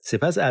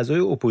 سپس اعضای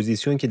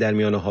اپوزیسیون که در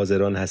میان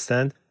حاضران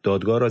هستند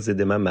دادگاه را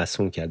ضد من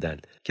مسموم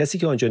کردند. کسی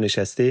که آنجا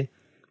نشسته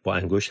با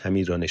انگشت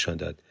حمید را نشان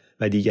داد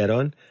و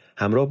دیگران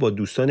همراه با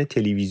دوستان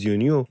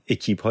تلویزیونی و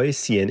اکیپ‌های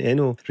CNN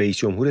و رئیس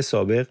جمهور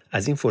سابق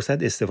از این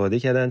فرصت استفاده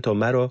کردند تا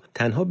مرا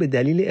تنها به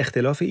دلیل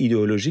اختلاف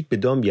ایدئولوژیک به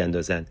دام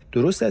بیاندازند.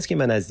 درست است که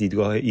من از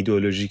دیدگاه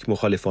ایدئولوژیک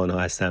مخالف آنها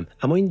هستم،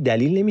 اما این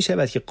دلیل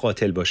نمی‌شود که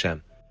قاتل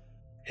باشم.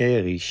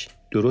 اغیش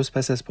درست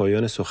پس از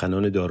پایان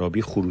سخنان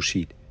دارابی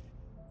خروشید.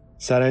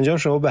 سرانجام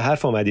شما به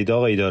حرف آمدید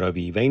آقای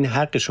دارابی و این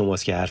حق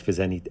شماست که حرف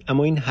بزنید،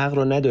 اما این حق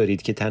را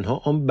ندارید که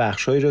تنها آن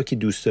بخشایی را که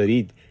دوست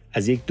دارید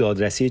از یک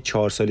دادرسی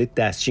 4 ساله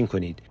دستچین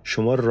کنید.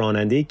 شما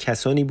راننده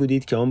کسانی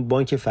بودید که آن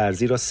بانک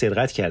فرضی را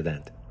سرقت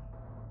کردند.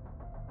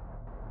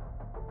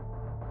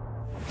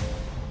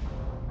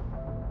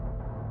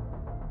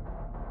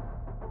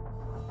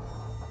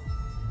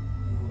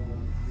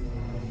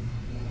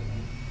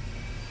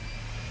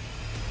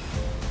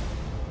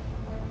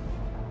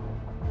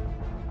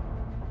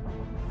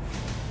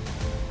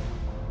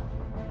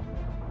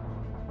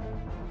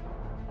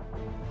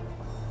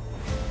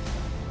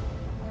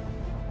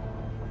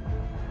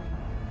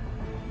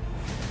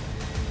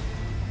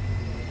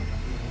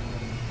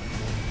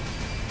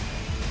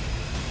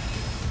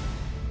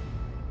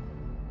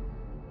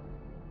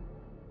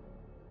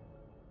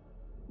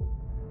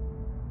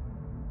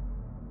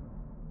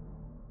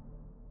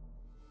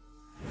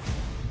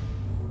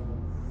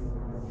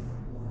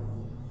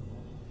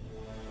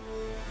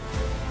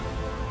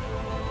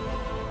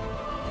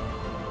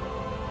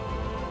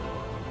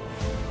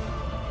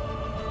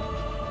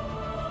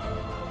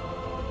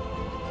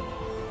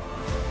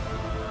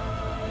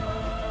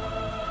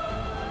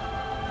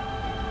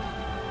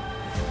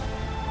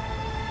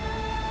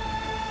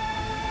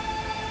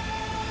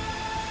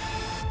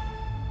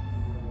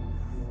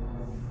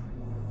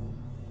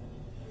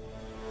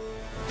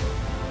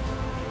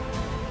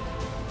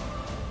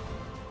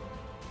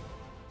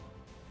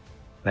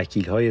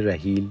 وکیل‌های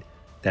رحیل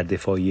در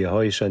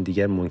دفاعیه‌هایشان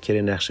دیگر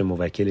منکر نقش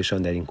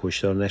موکلشان در این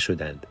کشتار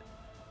نشدند.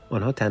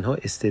 آنها تنها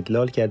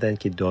استدلال کردند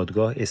که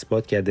دادگاه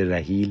اثبات کرده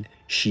رحیل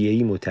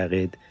شیعی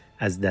معتقد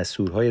از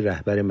دستورهای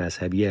رهبر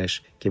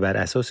مذهبیش که بر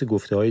اساس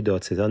گفته‌های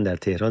دادستان در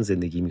تهران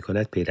زندگی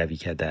می‌کند پیروی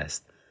کرده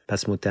است.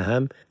 پس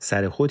متهم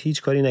سر خود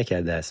هیچ کاری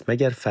نکرده است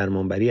مگر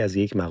فرمانبری از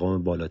یک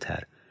مقام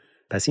بالاتر.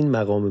 پس این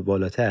مقام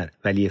بالاتر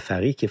ولی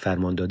فقیه که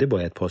فرمان داده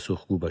باید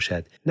پاسخگو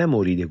باشد، نه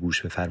مورید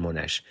گوش به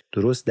فرمانش.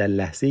 درست در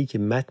لحظه‌ای که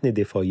متن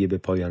دفاعیه به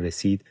پایان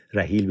رسید،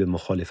 رحیل به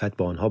مخالفت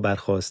با آنها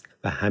برخاست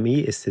و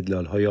همه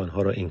استدلال‌های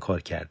آنها را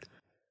انکار کرد.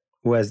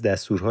 او از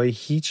دستورهای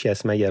هیچ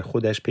کس مگر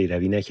خودش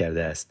پیروی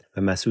نکرده است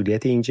و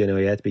مسئولیت این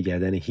جنایت به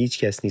گردن هیچ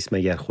کس نیست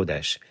مگر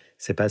خودش.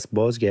 سپس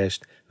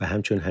بازگشت و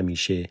همچون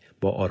همیشه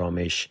با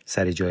آرامش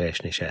سر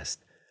جایش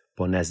نشست.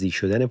 با نزدیک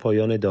شدن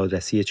پایان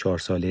دادرسی 4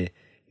 ساله،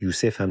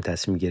 یوسف هم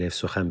تصمیم گرفت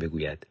سخن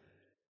بگوید.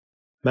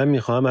 من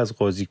میخواهم از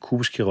قاضی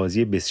کوبش که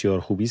قاضی بسیار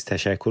خوبی است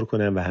تشکر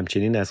کنم و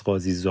همچنین از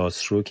قاضی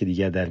زاسرو که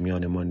دیگر در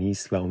میان ما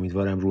نیست و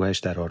امیدوارم روحش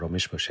در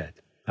آرامش باشد.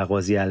 و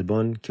قاضی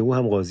البان که او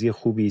هم قاضی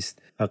خوبی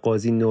است و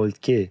قاضی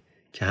نولتکه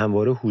که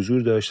همواره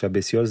حضور داشت و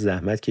بسیار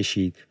زحمت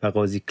کشید و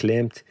قاضی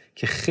کلمت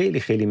که خیلی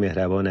خیلی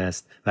مهربان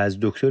است و از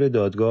دکتر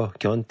دادگاه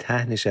که آن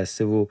ته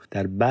نشسته و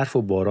در برف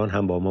و باران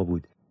هم با ما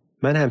بود.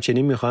 من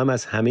همچنین میخواهم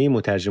از همه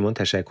مترجمان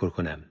تشکر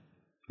کنم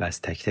و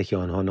از تک تک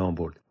آنها نام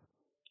برد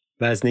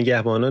و از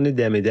نگهبانان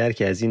دم در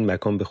که از این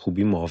مکان به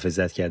خوبی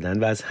محافظت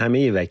کردند و از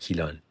همه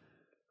وکیلان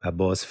و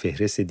باز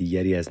فهرست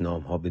دیگری از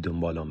نامها به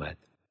دنبال آمد.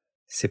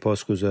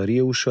 سپاسگزاری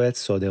او شاید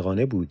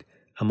صادقانه بود،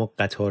 اما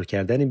قطار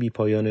کردن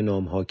بیپایان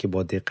نامها که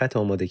با دقت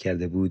آماده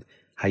کرده بود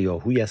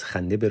هیاهوی از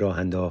خنده به راه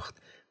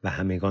انداخت و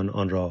همگان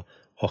آن را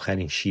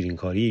آخرین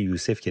شیرینکاری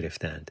یوسف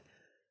گرفتند.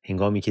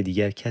 هنگامی که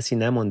دیگر کسی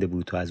نمانده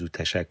بود تا از او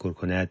تشکر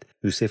کند،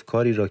 یوسف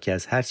کاری را که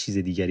از هر چیز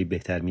دیگری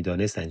بهتر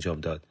می‌دانست انجام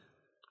داد.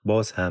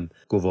 باز هم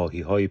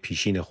گواهی‌های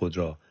پیشین خود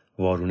را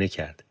وارونه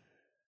کرد.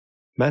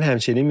 من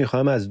همچنین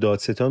می‌خواهم از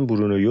دادستان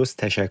برونویوس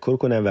تشکر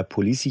کنم و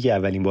پلیسی که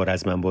اولین بار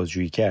از من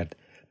بازجویی کرد.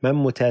 من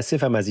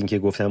متاسفم از اینکه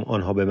گفتم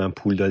آنها به من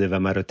پول داده و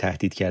مرا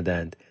تهدید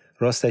کردند.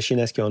 راستش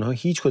این است که آنها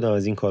هیچ کدام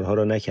از این کارها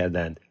را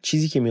نکردند.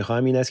 چیزی که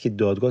می‌خواهم این است که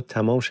دادگاه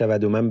تمام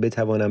شود و من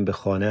بتوانم به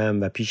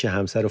خانه‌ام و پیش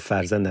همسر و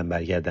فرزندم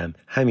برگردم.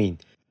 همین.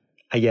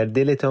 اگر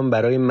دلتان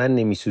برای من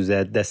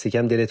نمی‌سوزد، دست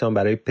کم دلتان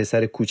برای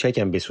پسر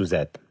کوچکم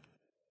بسوزد.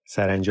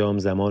 سرانجام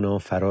زمان آن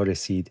فرا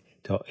رسید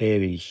تا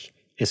اریش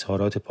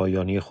اظهارات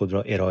پایانی خود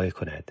را ارائه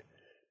کند.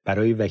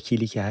 برای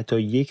وکیلی که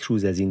حتی یک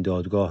روز از این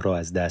دادگاه را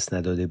از دست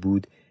نداده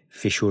بود،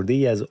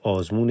 فشرده‌ای از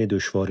آزمون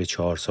دشوار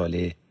 4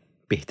 ساله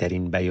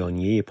بهترین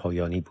بیانیه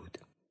پایانی بود.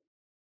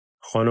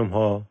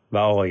 خانم‌ها و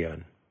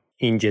آقایان،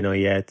 این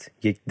جنایت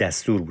یک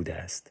دستور بوده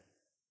است.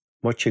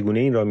 ما چگونه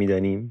این را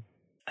می‌دانیم؟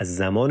 از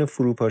زمان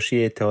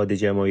فروپاشی اتحاد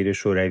جماهیر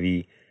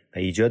شوروی و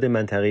ایجاد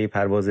منطقه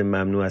پرواز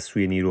ممنوع از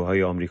سوی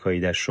نیروهای آمریکایی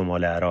در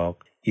شمال عراق،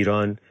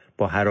 ایران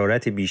با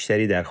حرارت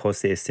بیشتری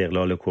درخواست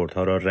استقلال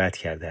کردها را رد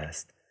کرده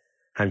است.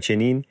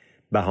 همچنین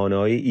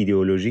بهانه‌های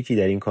ایدئولوژیکی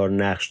در این کار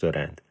نقش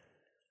دارند.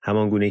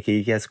 همان گونه که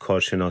یکی از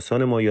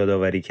کارشناسان ما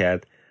یادآوری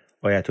کرد،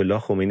 آیت الله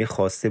خمینی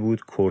خواسته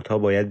بود کردها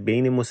باید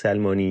بین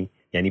مسلمانی،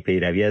 یعنی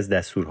پیروی از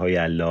دستورهای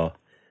الله،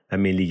 و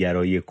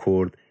ملیگرایی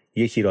کرد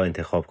یکی را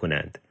انتخاب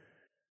کنند.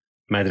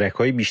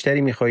 مدرک‌های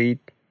بیشتری می‌خواهید؟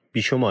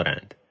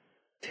 بیشمارند.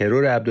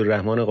 ترور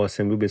عبدالرحمن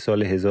قاسملو به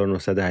سال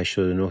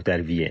 1989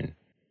 در وین،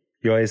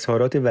 یا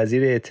اظهارات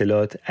وزیر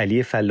اطلاعات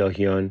علی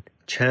فلاحیان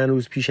چند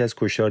روز پیش از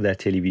کشتار در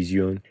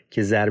تلویزیون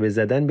که ضربه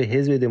زدن به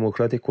حزب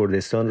دموکرات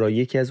کردستان را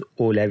یکی از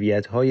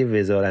اولویت‌های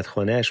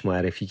وزارتخانه‌اش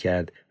معرفی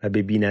کرد و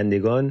به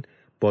بینندگان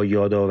با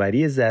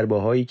یادآوری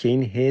ضربه‌هایی که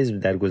این حزب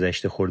در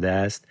گذشته خورده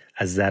است،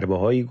 از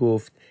ضربه‌هایی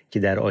گفت که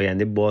در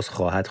آینده باز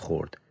خواهد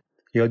خورد.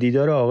 یا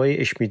دیدار آقای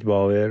اشمیت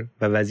باور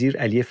و وزیر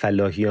علی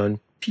فلاحیان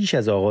پیش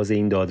از آغاز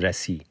این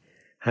دادرسی.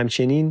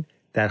 همچنین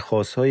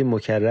درخواست‌های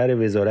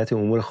مکرر وزارت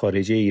امور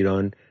خارجه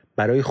ایران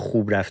برای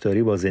خوب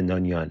رفتاری با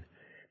زندانیان،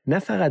 نه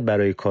فقط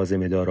برای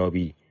کاظم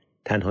دارابی،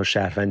 تنها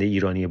شهروند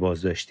ایرانی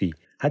بازداشتی،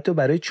 حتی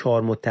برای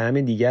 4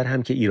 متهم دیگر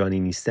هم که ایرانی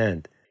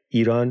نیستند.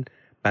 ایران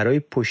برای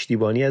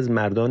پشتیبانی از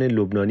مردان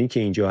لبنانی که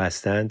اینجا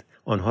هستند،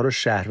 آنها را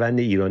شهروند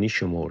ایرانی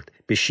شمرد،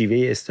 به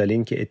شیوه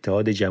استالین که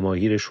اتحاد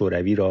جماهیر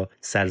شوروی را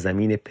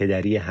سرزمین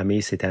پدری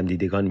همه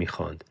ستمدیدگان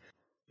می‌خواند.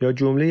 یا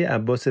جمله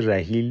عباس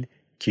رحیل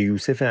که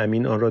یوسف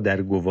امین آن را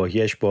در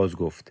گواهیش باز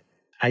گفت: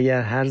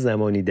 اگر هر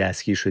زمانی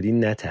دستگیر شدی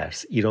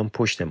نترس، ایران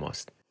پشت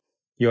ماست.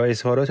 یا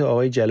اظهارات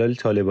آقای جلال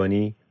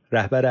طالبانی،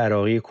 رهبر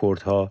عراقی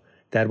کردها،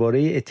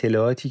 درباره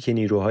اطلاعاتی که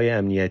نیروهای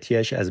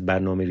امنیتیش از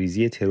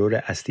برنامه‌ریزی ترور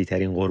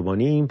اصلی‌ترین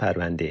قربانی این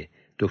پرونده،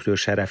 دکتر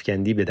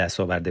شرفکندی، به دست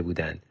آورده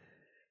بودند.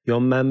 یا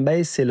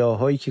منبع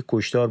سلاح‌هایی که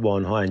کشتار با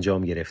آنها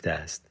انجام گرفته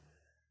است.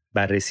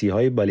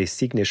 بررسی‌های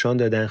بالستیک نشان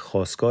دادند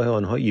خاستگاه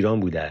آنها ایران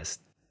بوده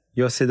است.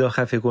 یا صدا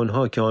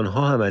خفه‌کن‌ها که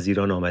آنها هم از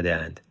ایران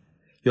آمده‌اند.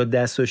 یا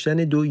دست داشتن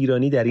 2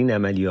 ایرانی در این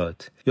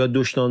عملیات، یا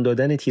دشنام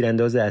دادن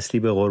تیرانداز اصلی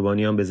به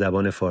قربانیان به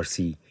زبان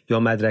فارسی، یا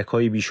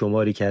مدرک‌های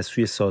بیشماری که از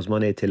سوی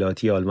سازمان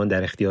اطلاعاتی آلمان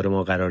در اختیار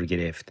ما قرار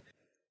گرفت،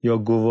 یا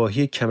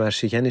گواهی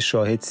کمرشکن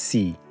شاهد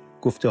سی،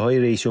 گفته‌های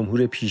رئیس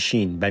جمهور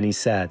پیشین، بنی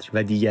صدر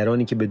و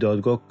دیگرانی که به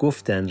دادگاه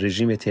گفتند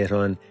رژیم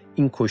تهران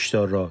این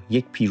کشتار را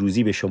یک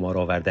پیروزی به شمار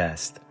آورده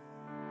است.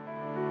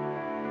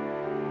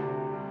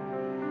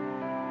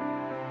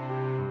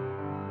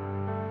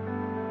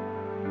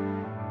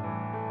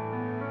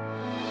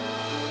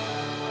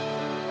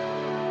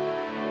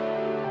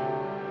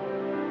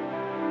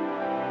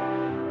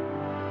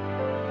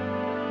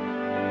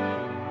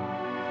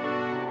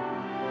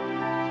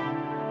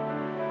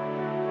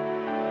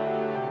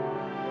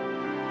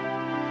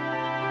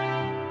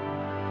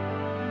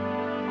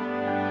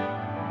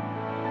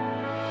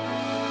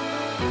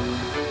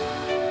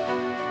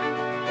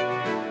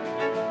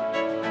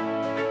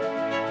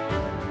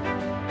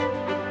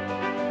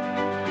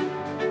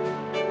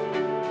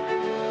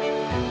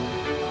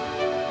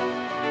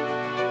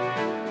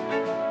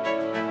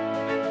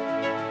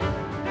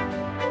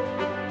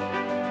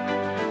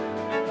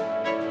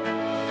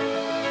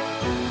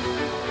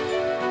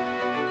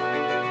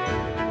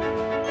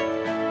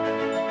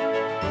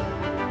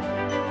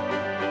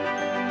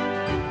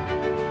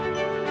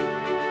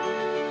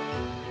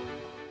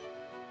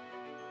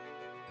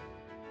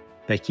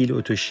 وکیل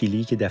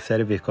اوتوشیلی که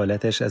دفتر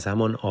وکالتش از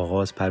همان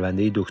آغاز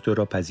پرونده دکتر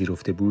را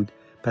پذیرفته بود،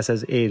 پس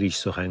از ایریش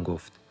سخن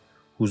گفت.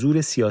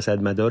 حضور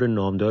سیاستمدار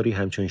نامداری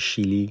همچون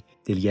شیلی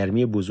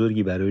دلگرمی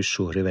بزرگی برای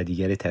شهره و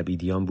دیگر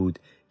تبعیدیان بود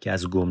که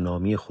از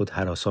گمنامی خود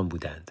هراسان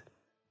بودند.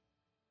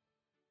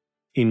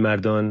 این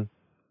مردان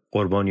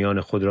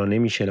قربانیان خود را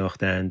نمی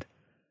شناختند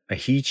و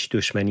هیچ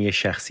دشمنی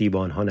شخصی با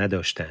آنها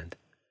نداشتند.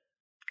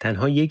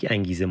 تنها یک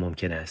انگیزه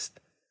ممکن است.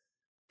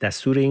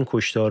 دستور این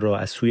کشتار را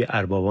از سوی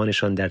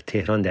اربابانشان در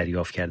تهران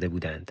دریافت کرده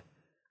بودند.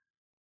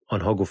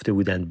 آنها گفته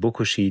بودند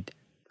بکشید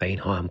و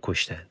اینها هم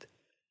کشتند.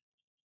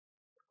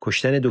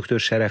 کشتن دکتر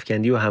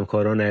شرفکندی و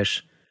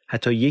همکارانش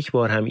حتی یک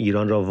بار هم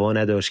ایران را وا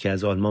نداشت که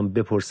از آلمان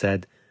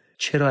بپرسد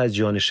چرا از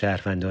جان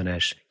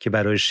شهروندانش که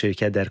برای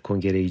شرکت در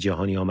کنگره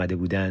جهانی آمده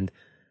بودند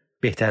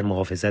بهتر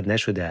محافظت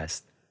نشده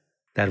است.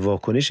 در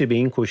واکنش به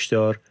این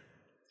کشتار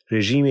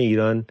رژیم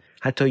ایران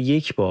حتی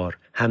یک بار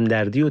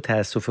همدردی و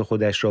تأسف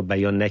خودش را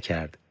بیان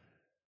نکرد.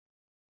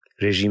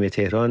 رژیم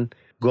تهران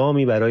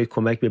گامی برای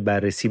کمک به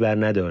بررسی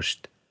بر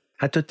نداشت.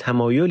 حتی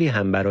تمایلی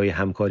هم برای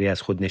همکاری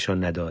از خود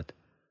نشان نداد.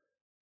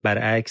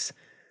 برعکس،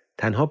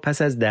 تنها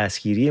پس از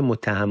دستگیری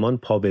متهمان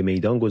پا به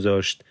میدان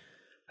گذاشت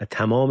و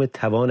تمام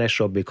توانش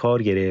را به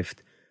کار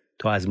گرفت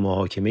تا از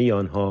محاکمه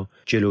آنها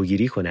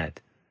جلوگیری کند.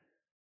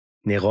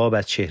 نقاب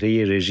از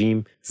چهره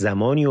رژیم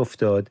زمانی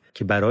افتاد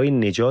که برای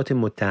نجات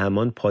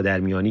متهمان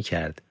پادرمیانی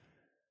کرد.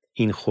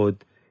 این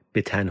خود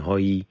به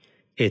تنهایی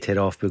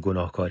اعتراف به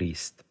گناهکاری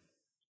است.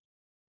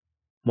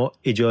 ما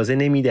اجازه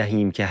نمی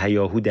دهیم که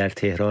هیاهو در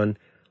تهران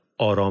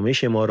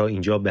آرامش ما را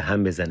اینجا به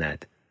هم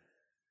بزند.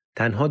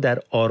 تنها در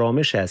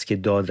آرامش است که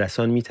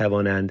دادرسان می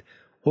توانند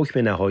حکم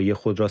نهایی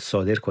خود را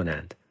صادر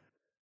کنند.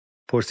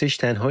 پرسش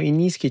تنها این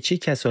نیست که چه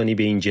کسانی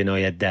به این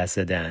جنایت دست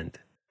زدند.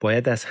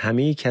 باید از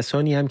همه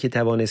کسانی هم که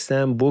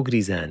توانستند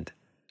بگریزند.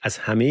 از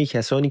همه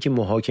کسانی که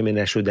محاکمه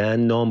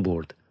نشده‌اند نام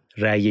برد.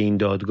 رأی این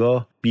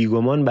دادگاه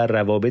بیگمان بر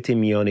روابط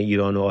میان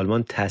ایران و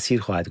آلمان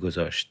تأثیر خواهد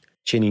گذاشت.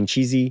 چنین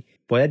چیزی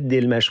باید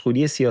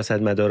دلمشغولی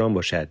سیاستمداران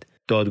باشد.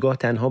 دادگاه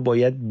تنها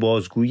باید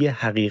بازگویی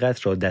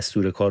حقیقت را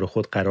دستور کار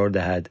خود قرار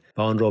دهد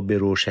و آن را به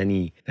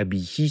روشنی و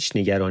بی هیچ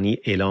نگرانی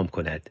اعلام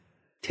کند.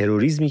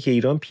 تروریسمی که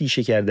ایران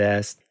پیشه کرده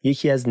است،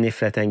 یکی از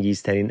نفرت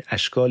انگیزترین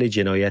اشکال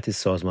جنایت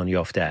سازمان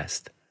یافته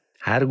است.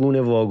 هر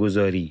گونه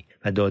واگذاری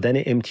و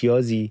دادن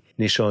امتیازی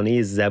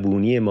نشانه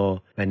زبونی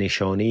ما و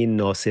نشانه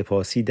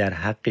ناسپاسی در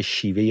حق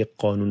شیوه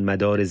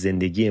قانونمدار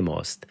زندگی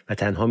ماست و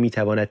تنها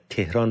میتواند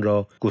تهران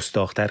را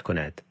گستاخ‌تر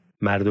کند.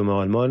 مردم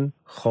آلمان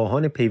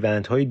خواهان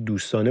پیوندهای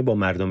دوستانه با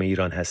مردم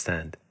ایران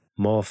هستند.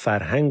 ما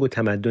فرهنگ و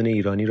تمدن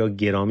ایرانی را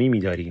گرامی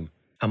می‌داریم،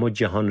 اما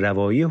جهان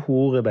روایی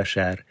حقوق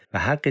بشر و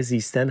حق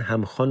زیستن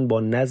همخوان با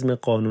نظم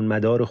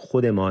قانونمدار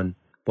خودمان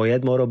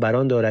باید ما را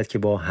بران دارد که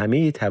با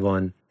همه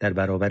توان در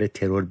برابر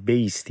ترور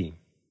بایستیم.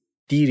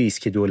 دیری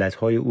است که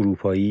دولت‌های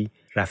اروپایی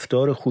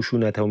رفتار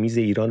خشونت‌آمیز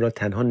ایران را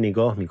تنها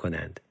نگاه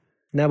می‌کنند.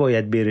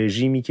 نباید به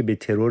رژیمی که به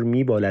ترور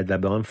می‌بالد و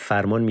به آن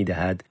فرمان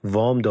می‌دهد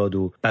وام داد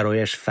و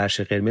برایش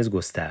فرش قرمز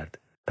گسترد.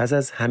 پس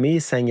از همه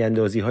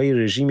سنگ‌اندازی‌های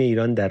رژیم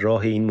ایران در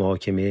راه این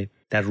محاکمه،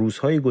 در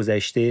روزهای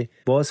گذشته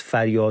باز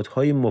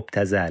فریادهای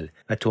مبتذل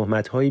و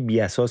تهمت‌های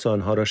بی‌اساس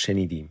آنها را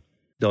شنیدیم.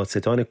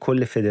 دادستان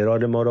کل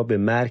فدرال ما را به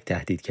مرگ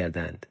تهدید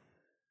کردند.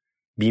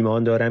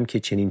 بیمان دارم که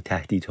چنین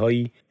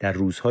تهدیدهایی در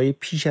روزهای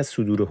پیش از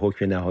صدور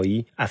حکم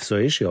نهایی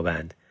افزایش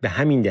یابند. به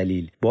همین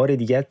دلیل بار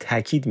دیگر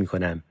تاکید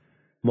می‌کنم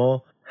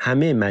ما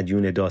همه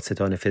مدیون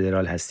دادستان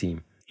فدرال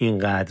هستیم. این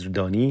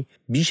قدردانی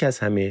بیش از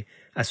همه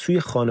از سوی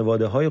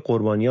خانواده‌های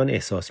قربانیان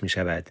احساس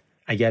می‌شود.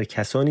 اگر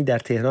کسانی در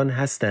تهران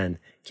هستند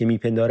که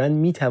می‌پندارند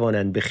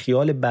می‌توانند به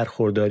خیال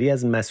برخورداری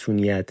از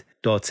مسئولیت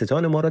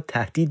دادستان ما را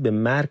تهدید به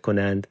مرگ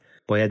کنند،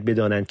 باید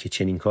بدانند که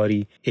چنین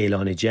کاری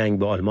اعلان جنگ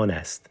به آلمان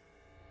است.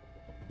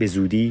 به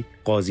زودی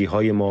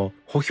قاضی‌های ما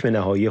حکم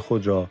نهایی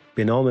خود را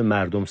به نام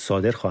مردم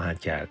صادر خواهند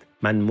کرد.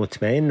 من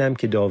مطمئنم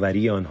که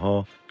داوری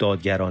آنها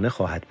دادگرانه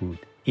خواهد بود.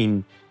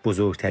 این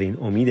بزرگترین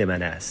امید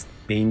من است،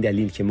 به این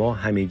دلیل که ما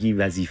همگی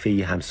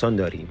وظیفه‌ای همسان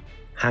داریم.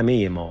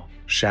 همه ما،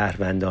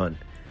 شهروندان،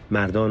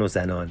 مردان و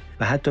زنان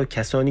و حتی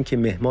کسانی که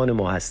مهمان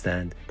ما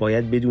هستند،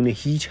 باید بدون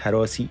هیچ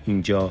هراسی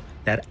اینجا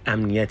در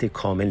امنیت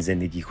کامل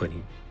زندگی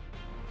کنیم.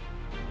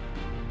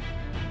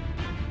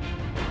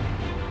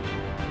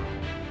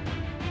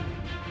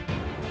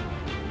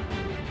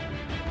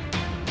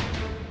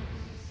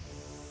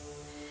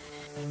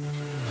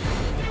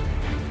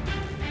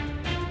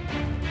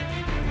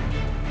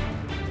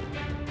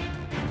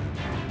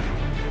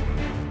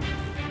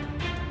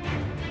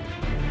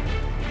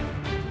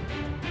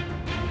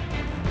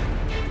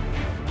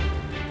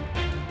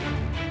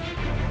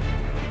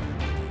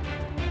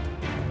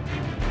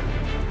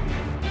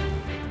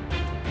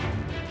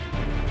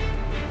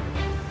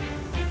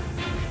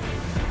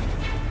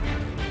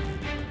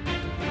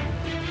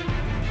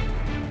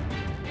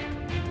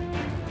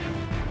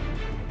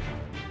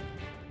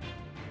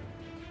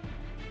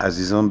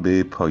 عزیزان،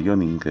 به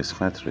پایان این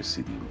قسمت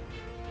رسیدیم.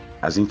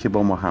 از اینکه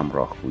با ما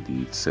همراه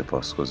بودید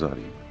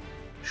سپاسگزاریم.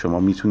 شما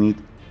میتونید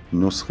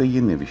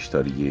نسخه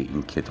نوشتاری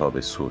این کتاب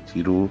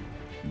صوتی رو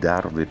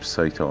در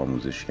وبسایت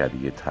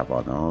آموزشکده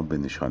توانا به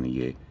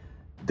نشانی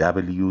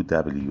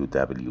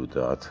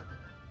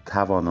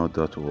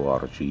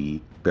www.tavana.org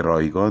به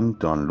رایگان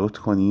دانلود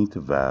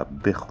کنید و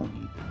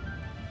بخونید.